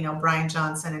 Brian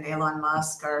Johnson and Elon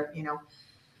Musk are,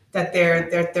 that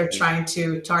they're trying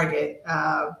to target.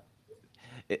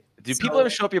 Do people ever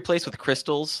show up your place with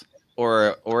crystals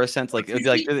or a sense like, it would be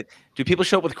like, do people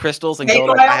show up with crystals and go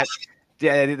like,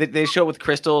 they show up with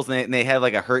crystals and they have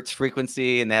like a hertz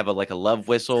frequency and they have a love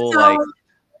whistle? So,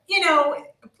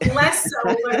 less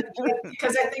so, but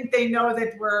because I think they know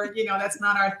that we're, that's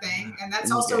not our thing. And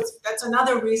that's also, that's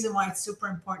another reason why it's super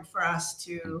important for us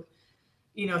to,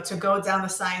 to go down the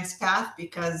science path,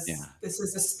 because this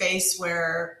is a space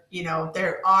where,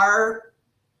 there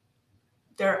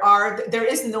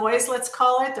is noise, let's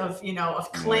call it,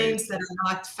 of claims that are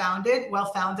not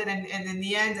well-founded. And in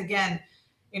the end, again,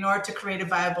 in order to create a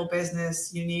viable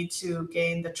business, you need to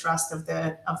gain the trust of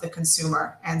the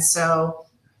consumer. And so,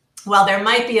 while there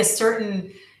might be a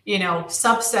certain,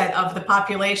 subset of the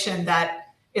population that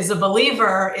is a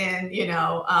believer in,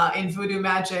 in voodoo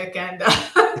magic and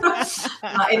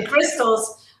in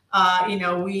crystals,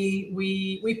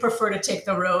 we prefer to take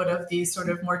the road of these sort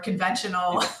of more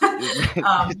conventional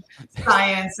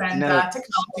science and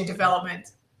technology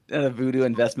development. A voodoo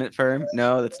investment firm?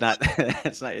 No, that's not.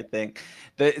 That's not your thing.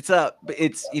 But it's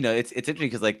interesting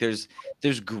because like there's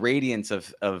gradients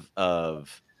of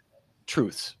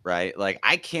truths, right? Like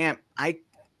I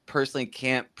personally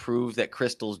can't prove that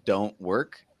crystals don't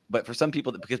work, but for some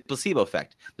people, because placebo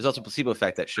effect, there's also placebo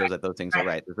effect that shows that those things are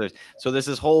right. So there's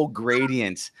this whole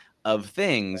gradient of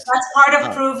things. That's part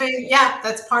of proving. Yeah,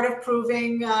 that's part of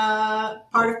proving.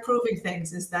 Part of proving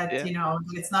things is that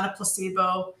it's not a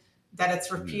placebo, that it's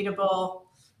repeatable.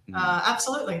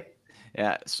 Absolutely.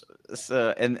 Yeah.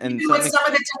 So and with some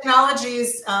of the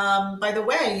technologies, by the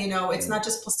way, it's not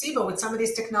just placebo. With some of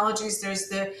these technologies,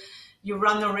 you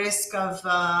run the risk of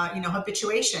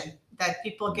habituation, that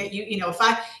people get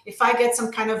if I get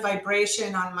some kind of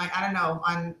vibration on my, I don't know,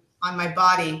 on my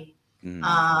body,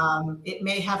 it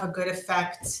may have a good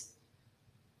effect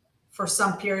for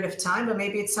some period of time, but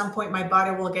maybe at some point my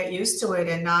body will get used to it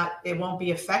and it won't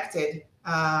be affected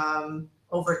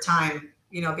over time,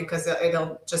 because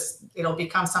it'll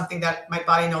become something that my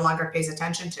body no longer pays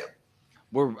attention to.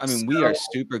 We are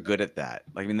super good at that.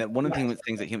 One of the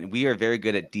things that we are very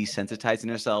good at desensitizing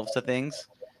ourselves to things.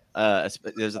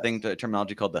 There's a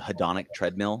terminology called the hedonic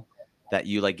treadmill, that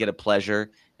you get a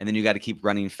pleasure and then you got to keep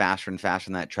running faster and faster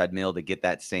on that treadmill to get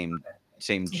that same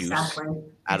juice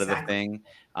out of the thing.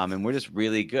 And we're just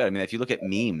really good. If you look at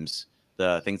memes,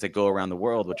 the things that go around the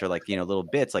world, which are little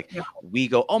bits, we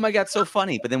go, oh my God, so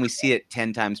funny. But then we see it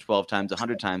 10 times, 12 times,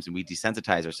 100 times, and we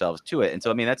desensitize ourselves to it. And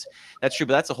so, that's true,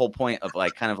 but that's the whole point of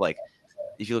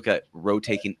if you look at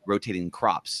rotating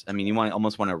crops, you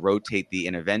almost want to rotate the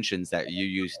interventions that you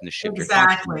use in the shift.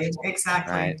 Exactly.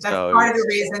 Right? That's part of the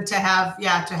reason to have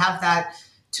that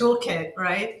toolkit,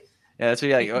 right? Yeah, that's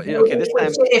what okay, this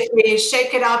time if we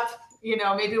shake it up,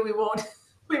 maybe we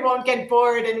won't get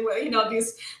bored, and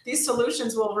these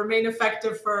solutions will remain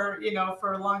effective for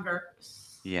longer.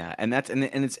 Yeah, and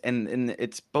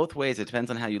it's both ways. It depends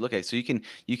on how you look at it. So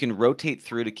you can rotate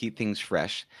through to keep things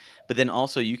fresh, but then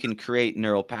also you can create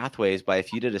neural pathways by,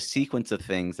 if you did a sequence of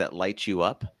things that light you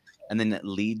up, and then it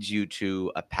leads you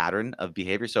to a pattern of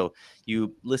behavior. So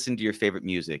you listen to your favorite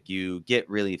music, you get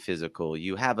really physical,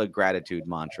 you have a gratitude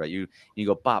mantra, you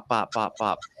go bop, bop, bop,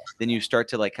 bop. Then you start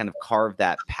to like kind of carve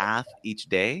that path each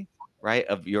day, right,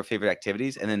 of your favorite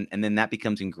activities. And then that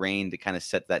becomes ingrained to kind of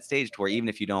set that stage to where even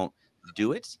if you don't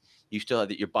do it, you still have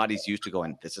that your body's used to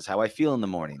going, this is how I feel in the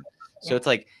morning. So it's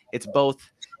like it's both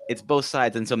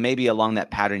sides. And so maybe along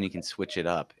that pattern you can switch it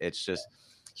up. It's just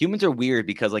humans are weird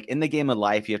because like in the game of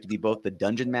life, you have to be both the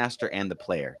dungeon master and the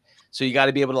player. So you got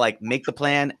to be able to like make the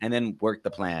plan and then work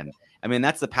the plan. I mean,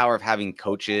 that's the power of having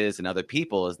coaches and other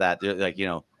people, is that they're like,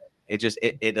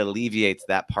 it alleviates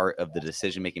that part of the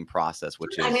decision-making process,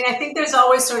 which is, I mean, I think there's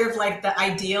always sort of like the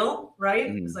ideal, right?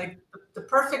 It's like the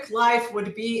perfect life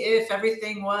would be if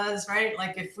everything was right.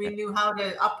 Like if we knew how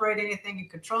to operate anything and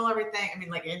control everything. I mean,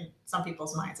 like in some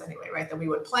people's minds anyway, right? That we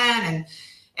would plan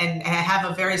and have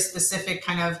a very specific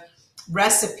kind of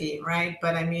recipe, right?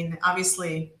 But I mean,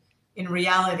 obviously in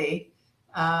reality,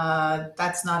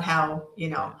 that's not how,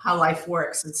 how life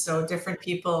works. And so different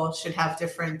people should have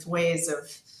different ways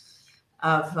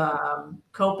of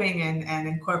coping and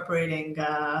incorporating,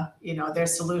 their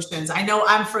solutions. I know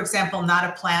I'm, for example, not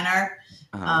a planner.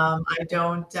 I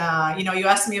don't, you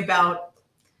asked me about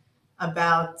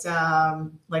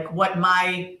like what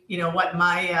my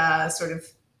sort of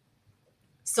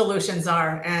solutions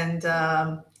are. And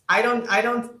I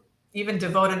don't even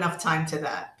devote enough time to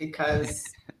that because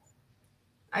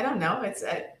I don't know.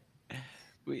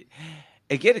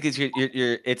 I get it because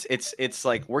it's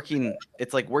like working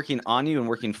on you and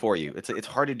working for you. It's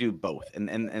hard to do both. And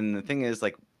the thing is,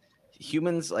 like,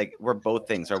 humans, like, we're both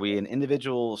things. Are we an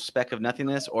individual speck of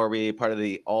nothingness, or are we part of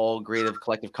the all creative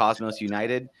collective cosmos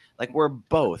united? Like, we're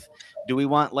both. Do we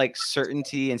want like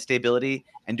certainty and stability,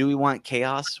 and do we want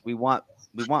chaos? We want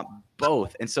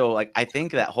both. And so like I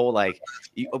think that whole like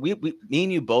me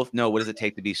and you both know what does it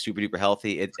take to be super duper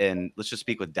healthy. And let's just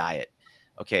speak with diet.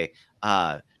 Okay,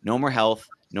 no more health,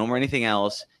 no more anything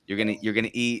else. You're gonna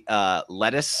eat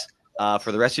lettuce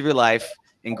for the rest of your life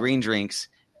and green drinks,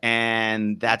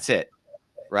 and that's it,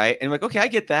 right? And we're like, okay, I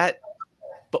get that,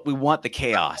 but we want the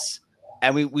chaos,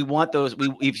 and we want those.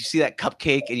 If you see that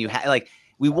cupcake and you like,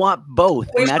 we want both.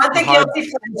 We want the guilty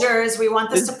pleasures. We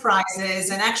want the surprises,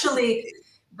 and actually,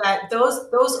 that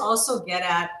those also get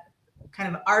at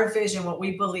kind of our vision. What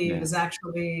we believe is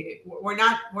actually we're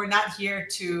not here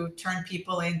to turn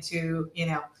people into,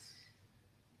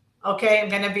 okay, I'm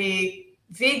going to be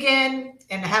vegan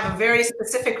and have a very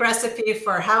specific recipe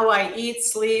for how I eat,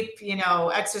 sleep,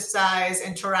 exercise,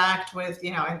 interact with,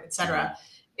 etc.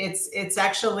 It's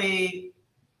actually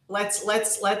let's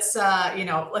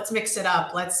mix it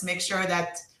up. Let's make sure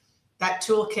that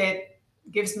toolkit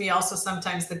gives me also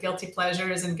sometimes the guilty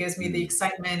pleasures and gives me the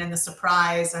excitement and the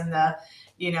surprise and the,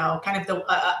 kind of the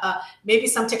maybe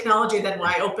some technology that when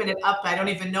I open it up, I don't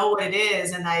even know what it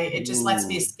is, and it just lets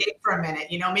me escape for a minute.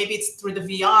 Maybe it's through the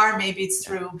VR, maybe it's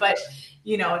through, but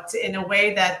it's in a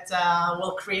way that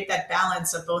will create that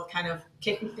balance of both kind of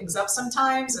kicking things up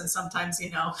sometimes and sometimes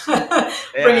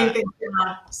bringing things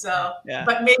down. So,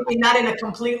 but maybe not in a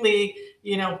completely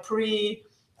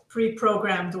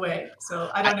pre-programmed way.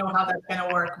 So I don't know how that's going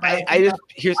to work. But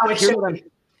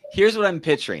here's what I'm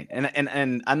picturing,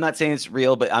 and I'm not saying it's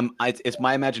real, but it's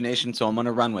my imagination, so I'm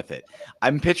gonna run with it.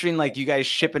 I'm picturing like you guys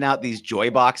shipping out these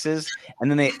joy boxes,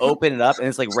 and then they open it up, and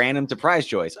it's like random surprise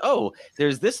joys. Oh,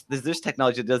 there's this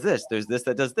technology that does this. There's this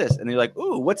that does this, and you're like,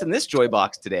 ooh, what's in this joy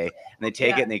box today? And they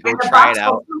take it and they go try it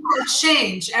out.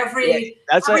 Change every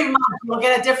month. You'll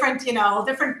get a different,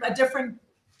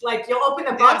 like you'll open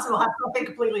the box and we'll have something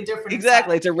completely different.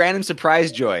 Exactly. Inside. It's a random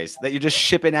surprise joys that you're just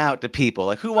shipping out to people.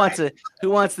 Like who wants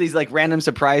these like random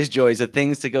surprise joys of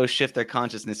things to go shift their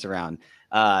consciousness around?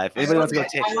 If anybody wants to go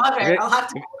take, I love it.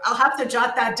 I'll have to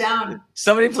jot that down.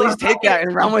 Somebody please take that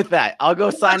and run with that. I'll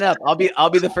go sign up. I'll be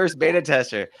the first beta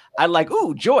tester. I like,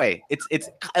 ooh, joy. It's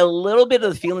a little bit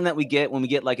of the feeling that we get when we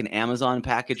get like an Amazon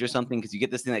package or something, because you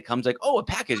get this thing that comes like, oh, a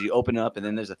package. You open it up and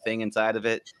then there's a thing inside of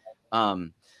it.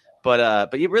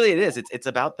 But it really is. It's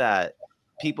about that,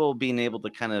 people being able to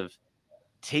kind of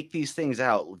take these things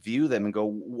out, view them, and go,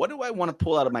 what do I want to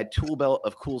pull out of my tool belt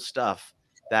of cool stuff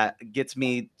that gets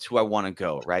me to where I want to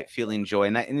go, right? Feeling joy.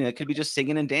 And it could be just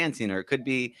singing and dancing, or it could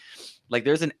be like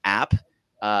there's an app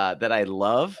that I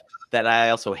love that I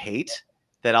also hate,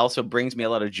 that also brings me a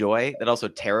lot of joy, that also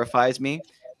terrifies me.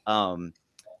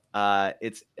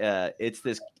 It's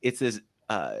this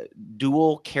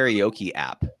dual karaoke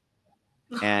app.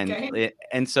 And okay.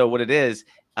 And so what it is,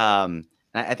 I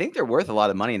think they're worth a lot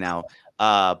of money now.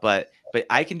 But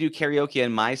I can do karaoke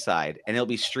on my side, and it'll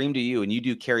be streamed to you, and you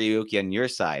do karaoke on your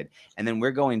side, and then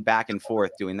we're going back and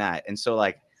forth doing that. And so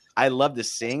like I love to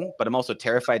sing, but I'm also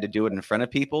terrified to do it in front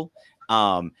of people.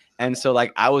 And so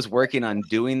like I was working on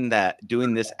doing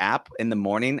this app in the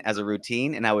morning as a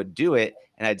routine, and I would do it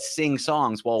and I'd sing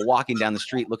songs while walking down the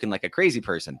street looking like a crazy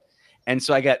person. And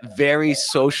so I got very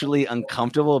socially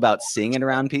uncomfortable about singing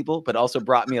around people, but also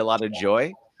brought me a lot of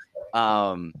joy.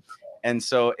 And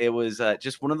so it was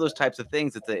just one of those types of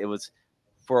things that it was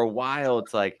for a while.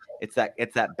 It's like it's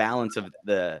that balance of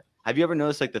the. Have you ever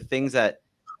noticed like the things that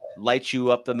light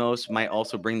you up the most might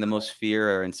also bring the most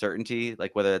fear or uncertainty,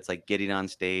 like whether it's like getting on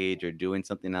stage or doing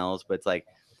something else, but it's like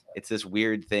it's this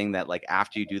weird thing that like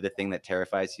after you do the thing that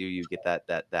terrifies you, you get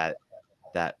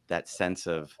that sense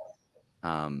of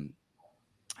I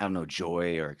don't know,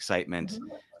 joy or excitement,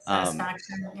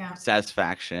 Satisfaction. Yeah.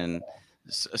 satisfaction.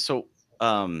 So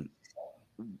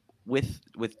with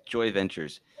Joy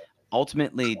Ventures,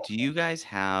 ultimately, do you guys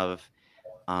have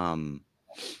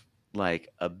like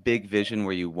a big vision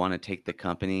where you want to take the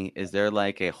company? Is there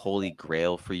like a holy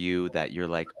grail for you that you're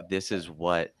like, this is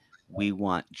what we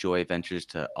want Joy Ventures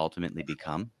to ultimately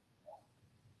become?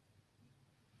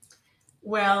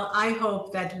 Well, I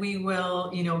hope that we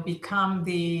will, become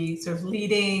the sort of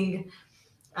leading,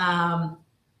 um,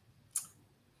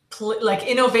 like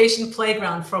innovation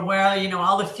playground for where,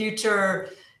 all the future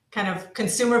kind of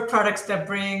consumer products that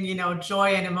bring,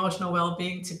 joy and emotional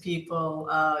well-being to people,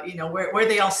 where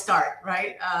they all start,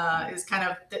 right? Is kind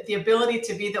of the ability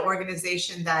to be the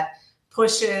organization that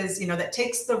pushes, that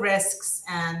takes the risks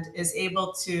and is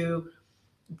able to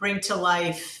bring to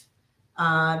life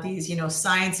these,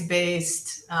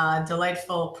 science-based,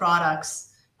 delightful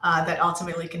products that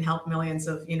ultimately can help millions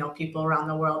of, people around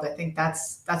the world. I think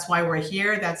that's why we're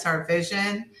here. That's our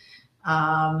vision.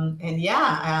 And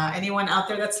yeah, anyone out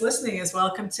there that's listening is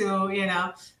welcome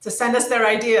to, to send us their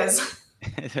ideas.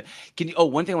 Can you? Oh,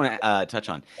 one thing I want to touch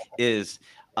on is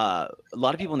a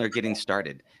lot of people when they're getting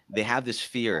started, they have this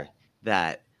fear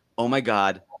that, oh my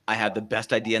God, I have the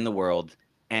best idea in the world,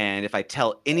 and if I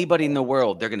tell anybody in the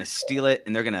world, they're gonna steal it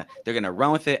and they're gonna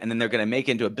run with it, and then they're gonna make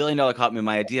it into $1 billion company. And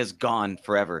my idea's gone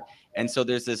forever. And so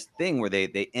there's this thing where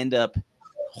they end up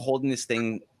holding this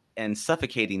thing and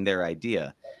suffocating their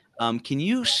idea. Can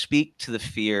you speak to the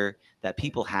fear that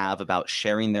people have about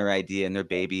sharing their idea and their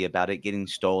baby, about it getting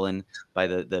stolen by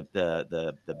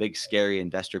the big scary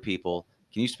investor people?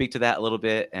 Can you speak to that a little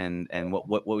bit? And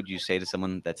what would you say to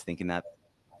someone that's thinking that?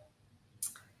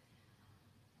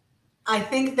 I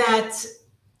think that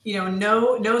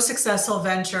no successful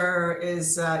venture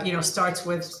is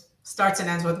starts and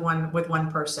ends with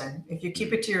one person. If you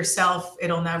keep it to yourself,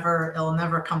 it'll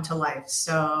never come to life.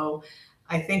 So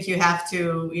I think you have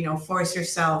to force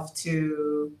yourself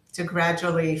to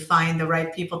gradually find the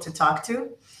right people to talk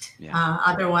to. Yeah.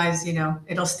 Otherwise,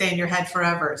 it'll stay in your head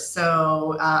forever.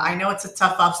 So I know it's a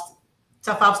tough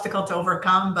obstacle to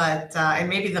overcome, but and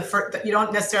maybe the first you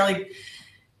don't necessarily.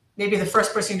 Maybe the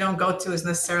first person you don't go to is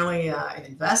necessarily an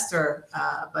investor,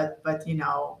 but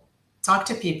talk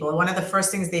to people. One of the first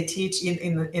things they teach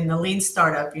in the lean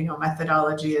startup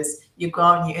methodology is you go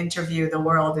out and you interview the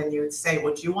world and you say,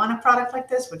 would you want a product like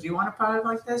this? Would you want a product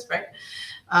like this?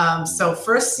 Right. So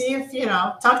first, see if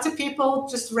talk to people,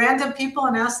 just random people,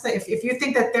 and ask that if you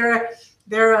think that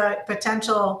they're a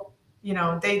potential,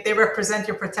 they represent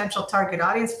your potential target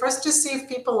audience. First, just see if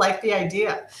people like the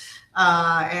idea.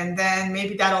 And then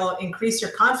maybe that'll increase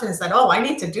your confidence that, oh, I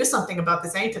need to do something about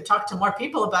this. I need to talk to more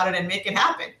people about it and make it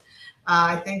happen.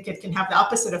 I think it can have the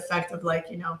opposite effect of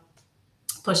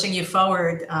pushing you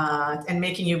forward and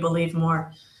making you believe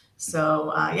more.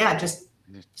 So just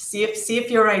see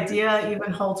if your idea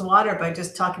even holds water by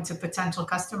just talking to potential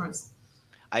customers.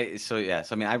 I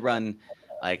mean, I run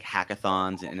like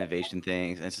hackathons and innovation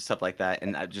things and stuff like that.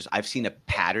 And I've seen a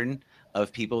pattern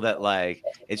of people that like,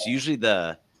 it's usually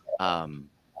the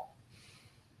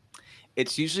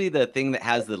thing that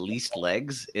has the least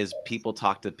legs is people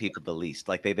talk to people the least.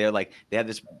 Like they have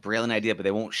this brilliant idea, but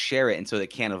they won't share it. And so they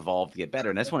can't evolve to get better.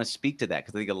 And I just want to speak to that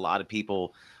because I think a lot of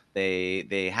people,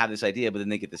 they have this idea, but then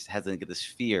they get this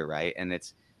fear, right? And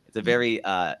it's a very,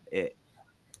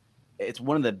 it's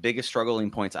one of the biggest struggling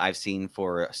points I've seen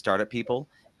for startup people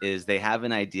is they have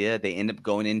an idea. They end up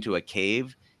going into a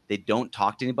cave. They don't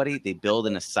talk to anybody. They build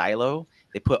in a silo.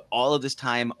 They put all of this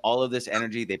time, all of this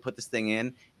energy, they put this thing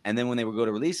in. And then when they go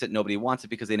to release it, nobody wants it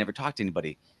because they never talked to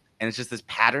anybody. And it's just this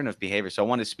pattern of behavior. So I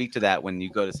want to speak to that when you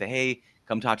go to say, hey,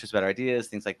 come talk to us about our ideas,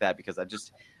 things like that, because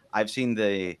I've seen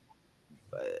you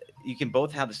can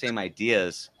both have the same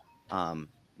ideas. Let me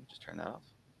just turn that off.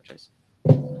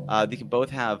 You can both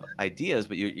have ideas,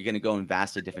 but you're going to go in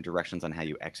vastly different directions on how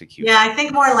you execute Yeah, it. I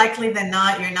think more likely than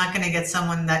not, you're not going to get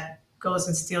someone that goes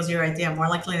and steals your idea. More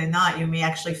likely than not, you may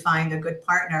actually find a good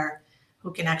partner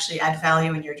who can actually add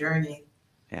value in your journey.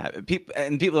 Yeah,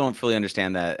 people don't fully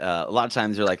understand that. A lot of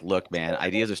times they're like, "Look, man,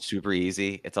 ideas are super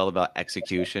easy. It's all about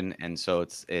execution." And so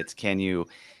it's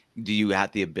do you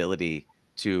have the ability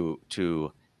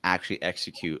to actually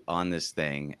execute on this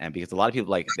thing? And because a lot of people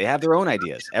like they have their own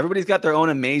ideas. Everybody's got their own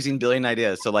amazing billion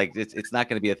ideas. So like it's not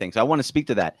going to be a thing. So I want to speak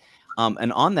to that.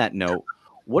 And on that note,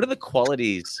 what are the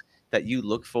qualities that you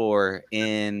look for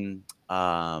in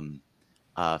founders?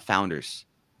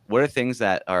 What are things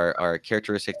that are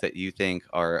characteristics that you think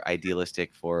are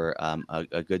idealistic for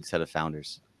a good set of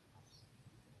founders?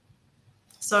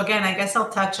 So again, I guess I'll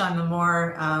touch on the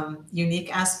more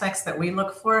unique aspects that we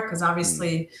look for, because Mm,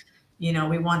 obviously,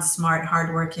 we want smart,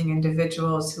 hardworking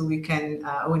individuals who we can,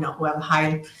 who have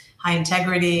high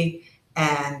integrity,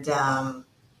 and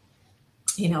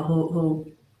who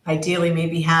ideally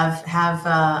maybe have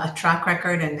a track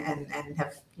record, and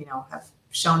have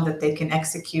shown that they can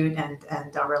execute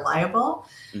and are reliable.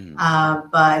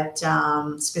 mhm. But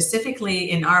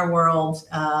specifically in our world,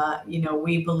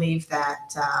 we believe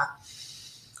that,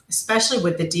 especially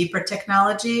with the deeper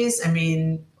technologies, I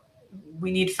mean,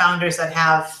 we need founders that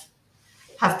have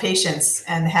patience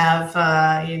and have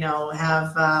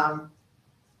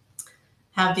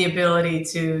the ability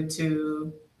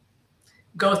to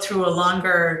go through a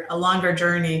longer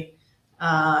journey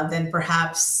than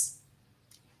perhaps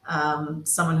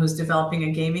someone who's developing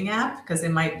a gaming app, because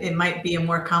it might be a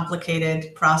more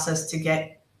complicated process to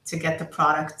get the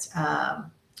product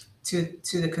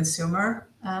to the consumer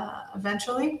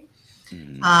eventually.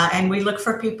 Mhm. And we look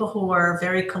for people who are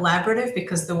very collaborative,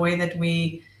 because the way that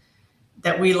we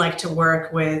like to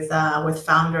work with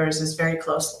founders is very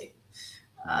closely.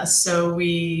 So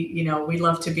we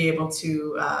love to be able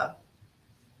to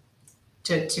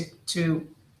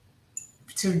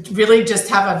really just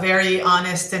have a very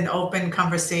honest and open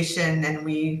conversation, and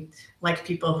we like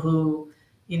people who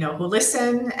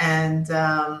listen, and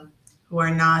who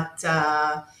are not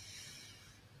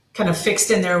kind of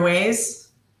fixed in their ways,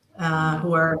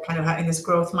 who are kind of in this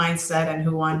growth mindset, and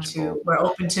we're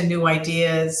open to new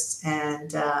ideas,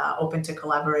 and open to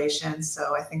collaboration.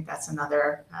 So I think that's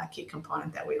another key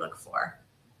component that we look for.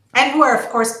 And who are, of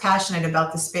course, passionate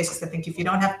about the space, because I think if you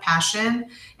don't have passion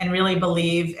and really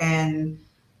believe in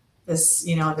this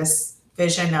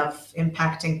vision of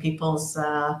impacting people's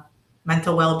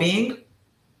mental well-being,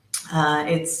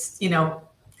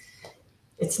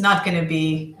 it's not going to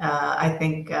be, I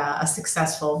think, a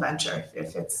successful venture.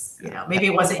 If it's, maybe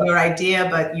it wasn't your idea,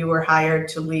 but you were hired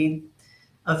to lead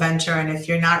a venture, and if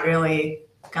you're not really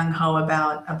gung-ho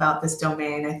about this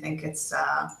domain, I think it's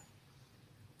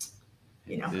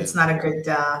it's not a good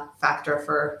factor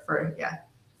for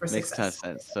Makes a ton of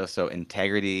success. sense. So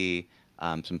integrity,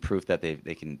 some proof that they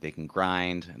can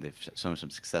grind. They've shown some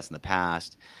success in the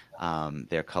past.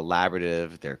 They're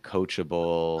collaborative. They're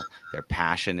coachable. They're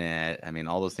passionate. I mean,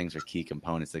 all those things are key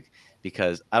components. Like,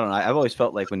 because I don't know, I've always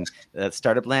felt like when at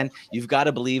startup land, you've got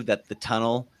to believe that the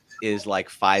tunnel is like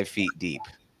 5 feet deep.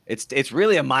 It's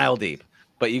really a mile deep.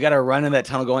 But you got to run in that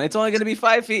tunnel going, it's only going to be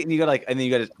 5 feet. And you got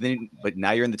to but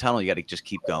now you're in the tunnel. You got to just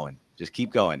keep going. Just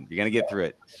keep going. You're going to get through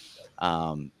it.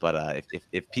 But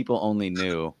if people only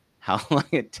knew how long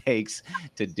it takes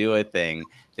to do a thing,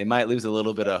 they might lose a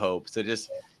little bit of hope. So just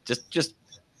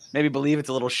maybe believe it's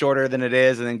a little shorter than it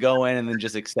is, and then go in and then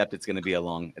just accept it's going to be a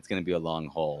long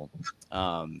haul.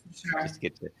 Sure. Just to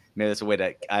get to maybe that's a way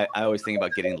that I always think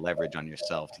about getting leverage on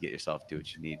yourself to get yourself to do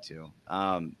what you need to.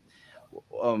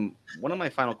 One of my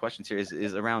final questions here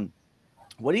is around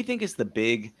what do you think is the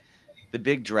big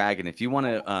dragon if you want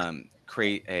to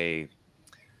create a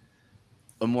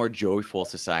more joyful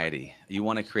society. You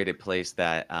want to create a place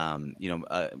that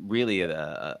really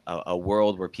a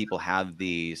world where people have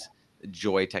these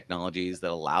joy technologies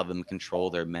that allow them to control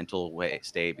their mental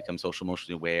state, become social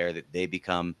emotionally aware, that they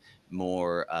become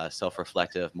more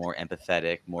self-reflective, more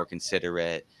empathetic, more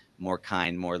considerate, more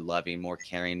kind, more loving, more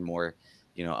caring, more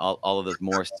all of those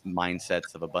more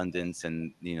mindsets of abundance,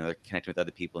 and they're connecting with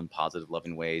other people in positive,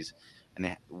 loving ways.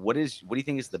 And what do you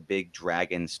think is the big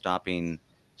dragon stopping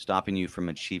you from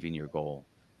achieving your goal?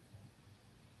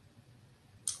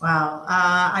 Wow.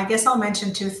 I guess I'll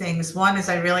mention two things. One is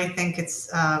I really think it's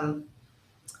the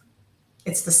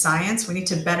science. We need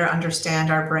to better understand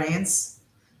our brains,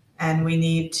 and we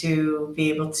need to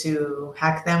be able to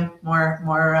hack them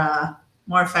more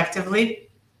effectively.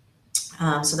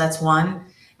 So that's one.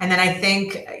 And then I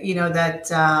think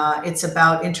that it's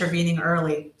about intervening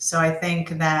early. So I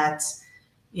think that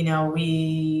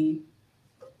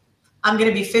I'm going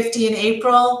to be 50 in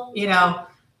April.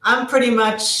 I'm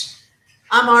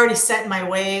already set in my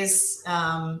ways.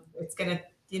 It's going to,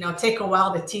 take a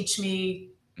while to teach me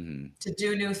to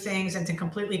do new things and to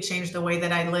completely change the way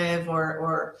that I live,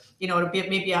 or it'll be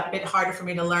maybe a bit harder for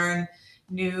me to learn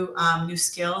new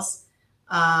skills.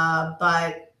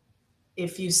 But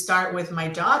if you start with my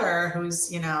daughter,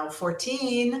 who's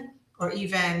 14, or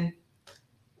even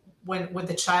with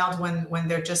the child when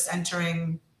they're just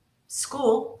entering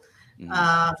school,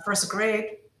 first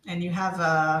grade, and you have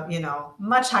a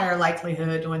much higher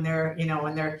likelihood when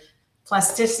their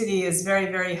plasticity is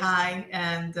very, very high,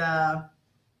 and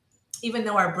even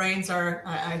though our brains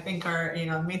I think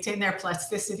maintain their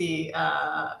plasticity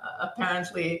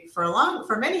apparently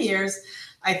for many years,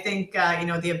 I think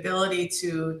the ability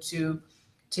to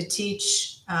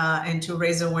teach and to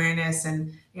raise awareness,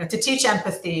 and to teach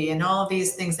empathy and all of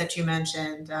these things that you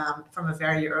mentioned from a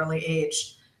very early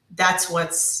age, that's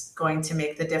what's going to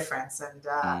make the difference. And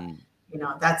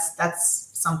that's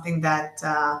something that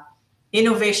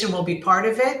innovation will be part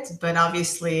of it, but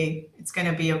obviously it's going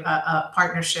to be a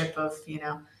partnership of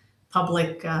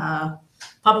public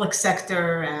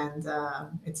sector, and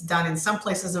it's done in some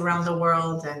places around the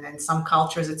world, and in some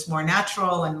cultures it's more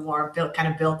natural and more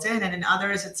built in, and in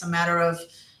others it's a matter of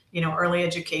early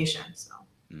education. So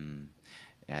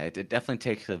yeah, it definitely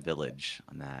takes a village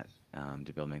on that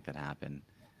to be able to make that happen.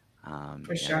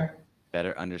 For sure.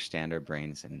 Better understand our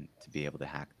brains and to be able to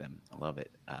hack them. I love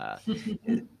it.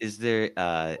 Is there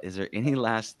any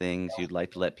last things you'd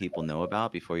like to let people know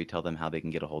about before you tell them how they can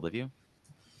get a hold of you?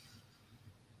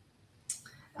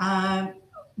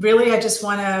 Really, I just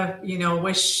want to,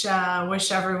 wish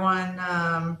everyone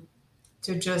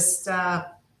to just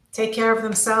take care of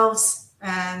themselves,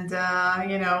 and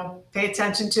pay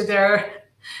attention to their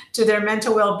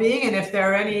mental well-being. And if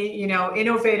there are any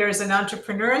innovators and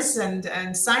entrepreneurs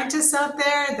and scientists out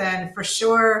there, then for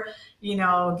sure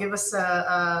give us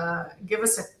an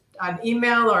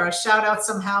email or a shout out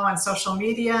somehow on social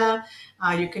media.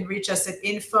 You can reach us at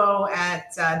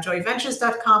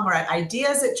info@joyventures.com or at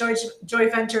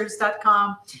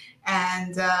ideas@joyventures.com.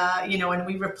 And when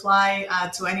we reply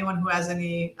to anyone who has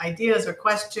any ideas or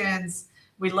questions,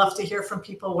 we'd love to hear from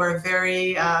people. We're a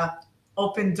very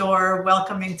open door,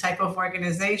 welcoming type of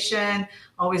organization,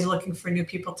 always looking for new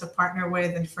people to partner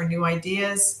with and for new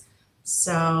ideas.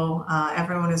 So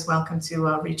everyone is welcome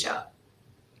to reach out.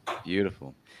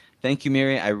 Beautiful. Thank you,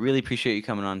 Miri. I really appreciate you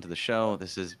coming on to the show.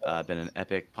 This has been an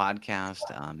epic podcast.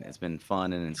 It's been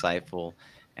fun and insightful,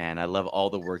 and I love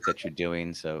all the work that you're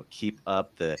doing. So keep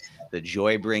up the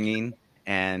joy bringing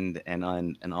and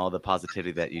all the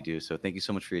positivity that you do. So thank you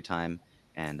so much for your time.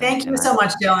 And thank you so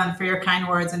much, Dylan, for your kind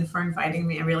words and for inviting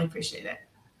me. I really appreciate it.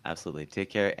 Absolutely. Take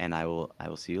care, and I will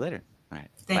see you later. All right.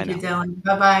 Thank you, Dylan.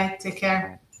 Bye-bye. Take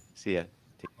care. Right. See ya.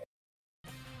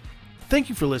 Thank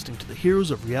you for listening to the Heroes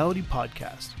of Reality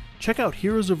podcast. Check out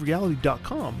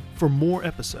heroesofreality.com for more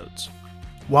episodes.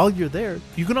 While you're there,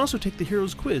 you can also take the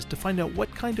Heroes Quiz to find out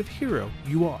what kind of hero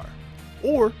you are.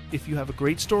 Or, if you have a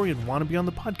great story and want to be on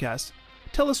the podcast,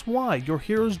 tell us why your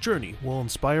hero's journey will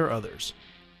inspire others.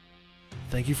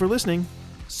 Thank you for listening.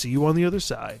 See you on the other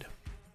side.